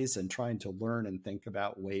different ways and trying to learn and think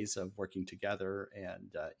about ways of working together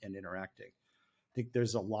and interacting. I think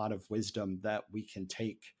there's a lot of wisdom that we can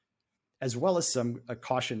take, as well as some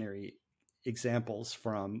cautionary examples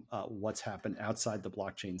from what's happened outside the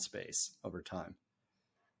blockchain space over time.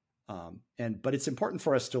 But it's important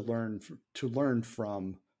for us to learn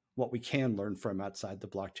from what we can learn from outside the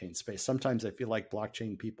blockchain space. Sometimes I feel like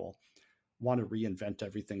blockchain people want to reinvent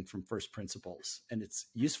everything from first principles, and it's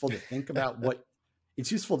useful to think about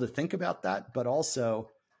that, but also,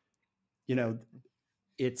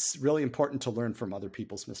 it's really important to learn from other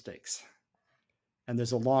people's mistakes. And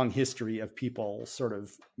there's a long history of people sort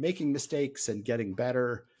of making mistakes and getting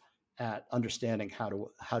better at understanding how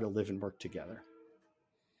to live and work together.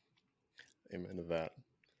 Amen to that.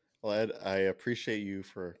 Well, Ed, I appreciate you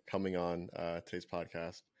for coming on today's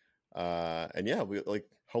podcast. And yeah,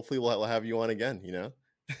 hopefully we'll have you on again,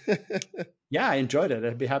 Yeah, I enjoyed it.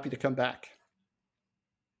 I'd be happy to come back.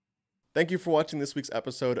 Thank you for watching this week's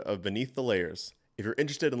episode of Beneath the Layers. If you're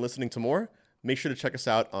interested in listening to more, make sure to check us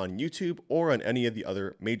out on YouTube or on any of the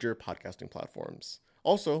other major podcasting platforms.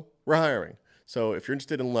 Also, we're hiring. So if you're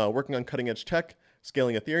interested in working on cutting edge tech,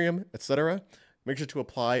 scaling Ethereum, etc., make sure to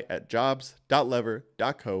apply at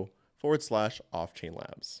jobs.lever.co/offchain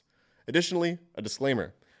labs. Additionally, a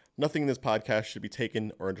disclaimer: nothing in this podcast should be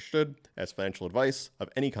taken or understood as financial advice of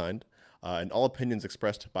any kind, and all opinions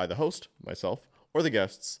expressed by the host, myself, or the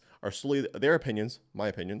guests are solely their opinions, my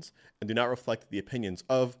opinions, and do not reflect the opinions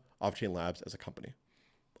of Offchain Labs as a company.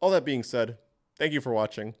 All that being said, thank you for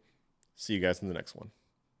watching. See you guys in the next one.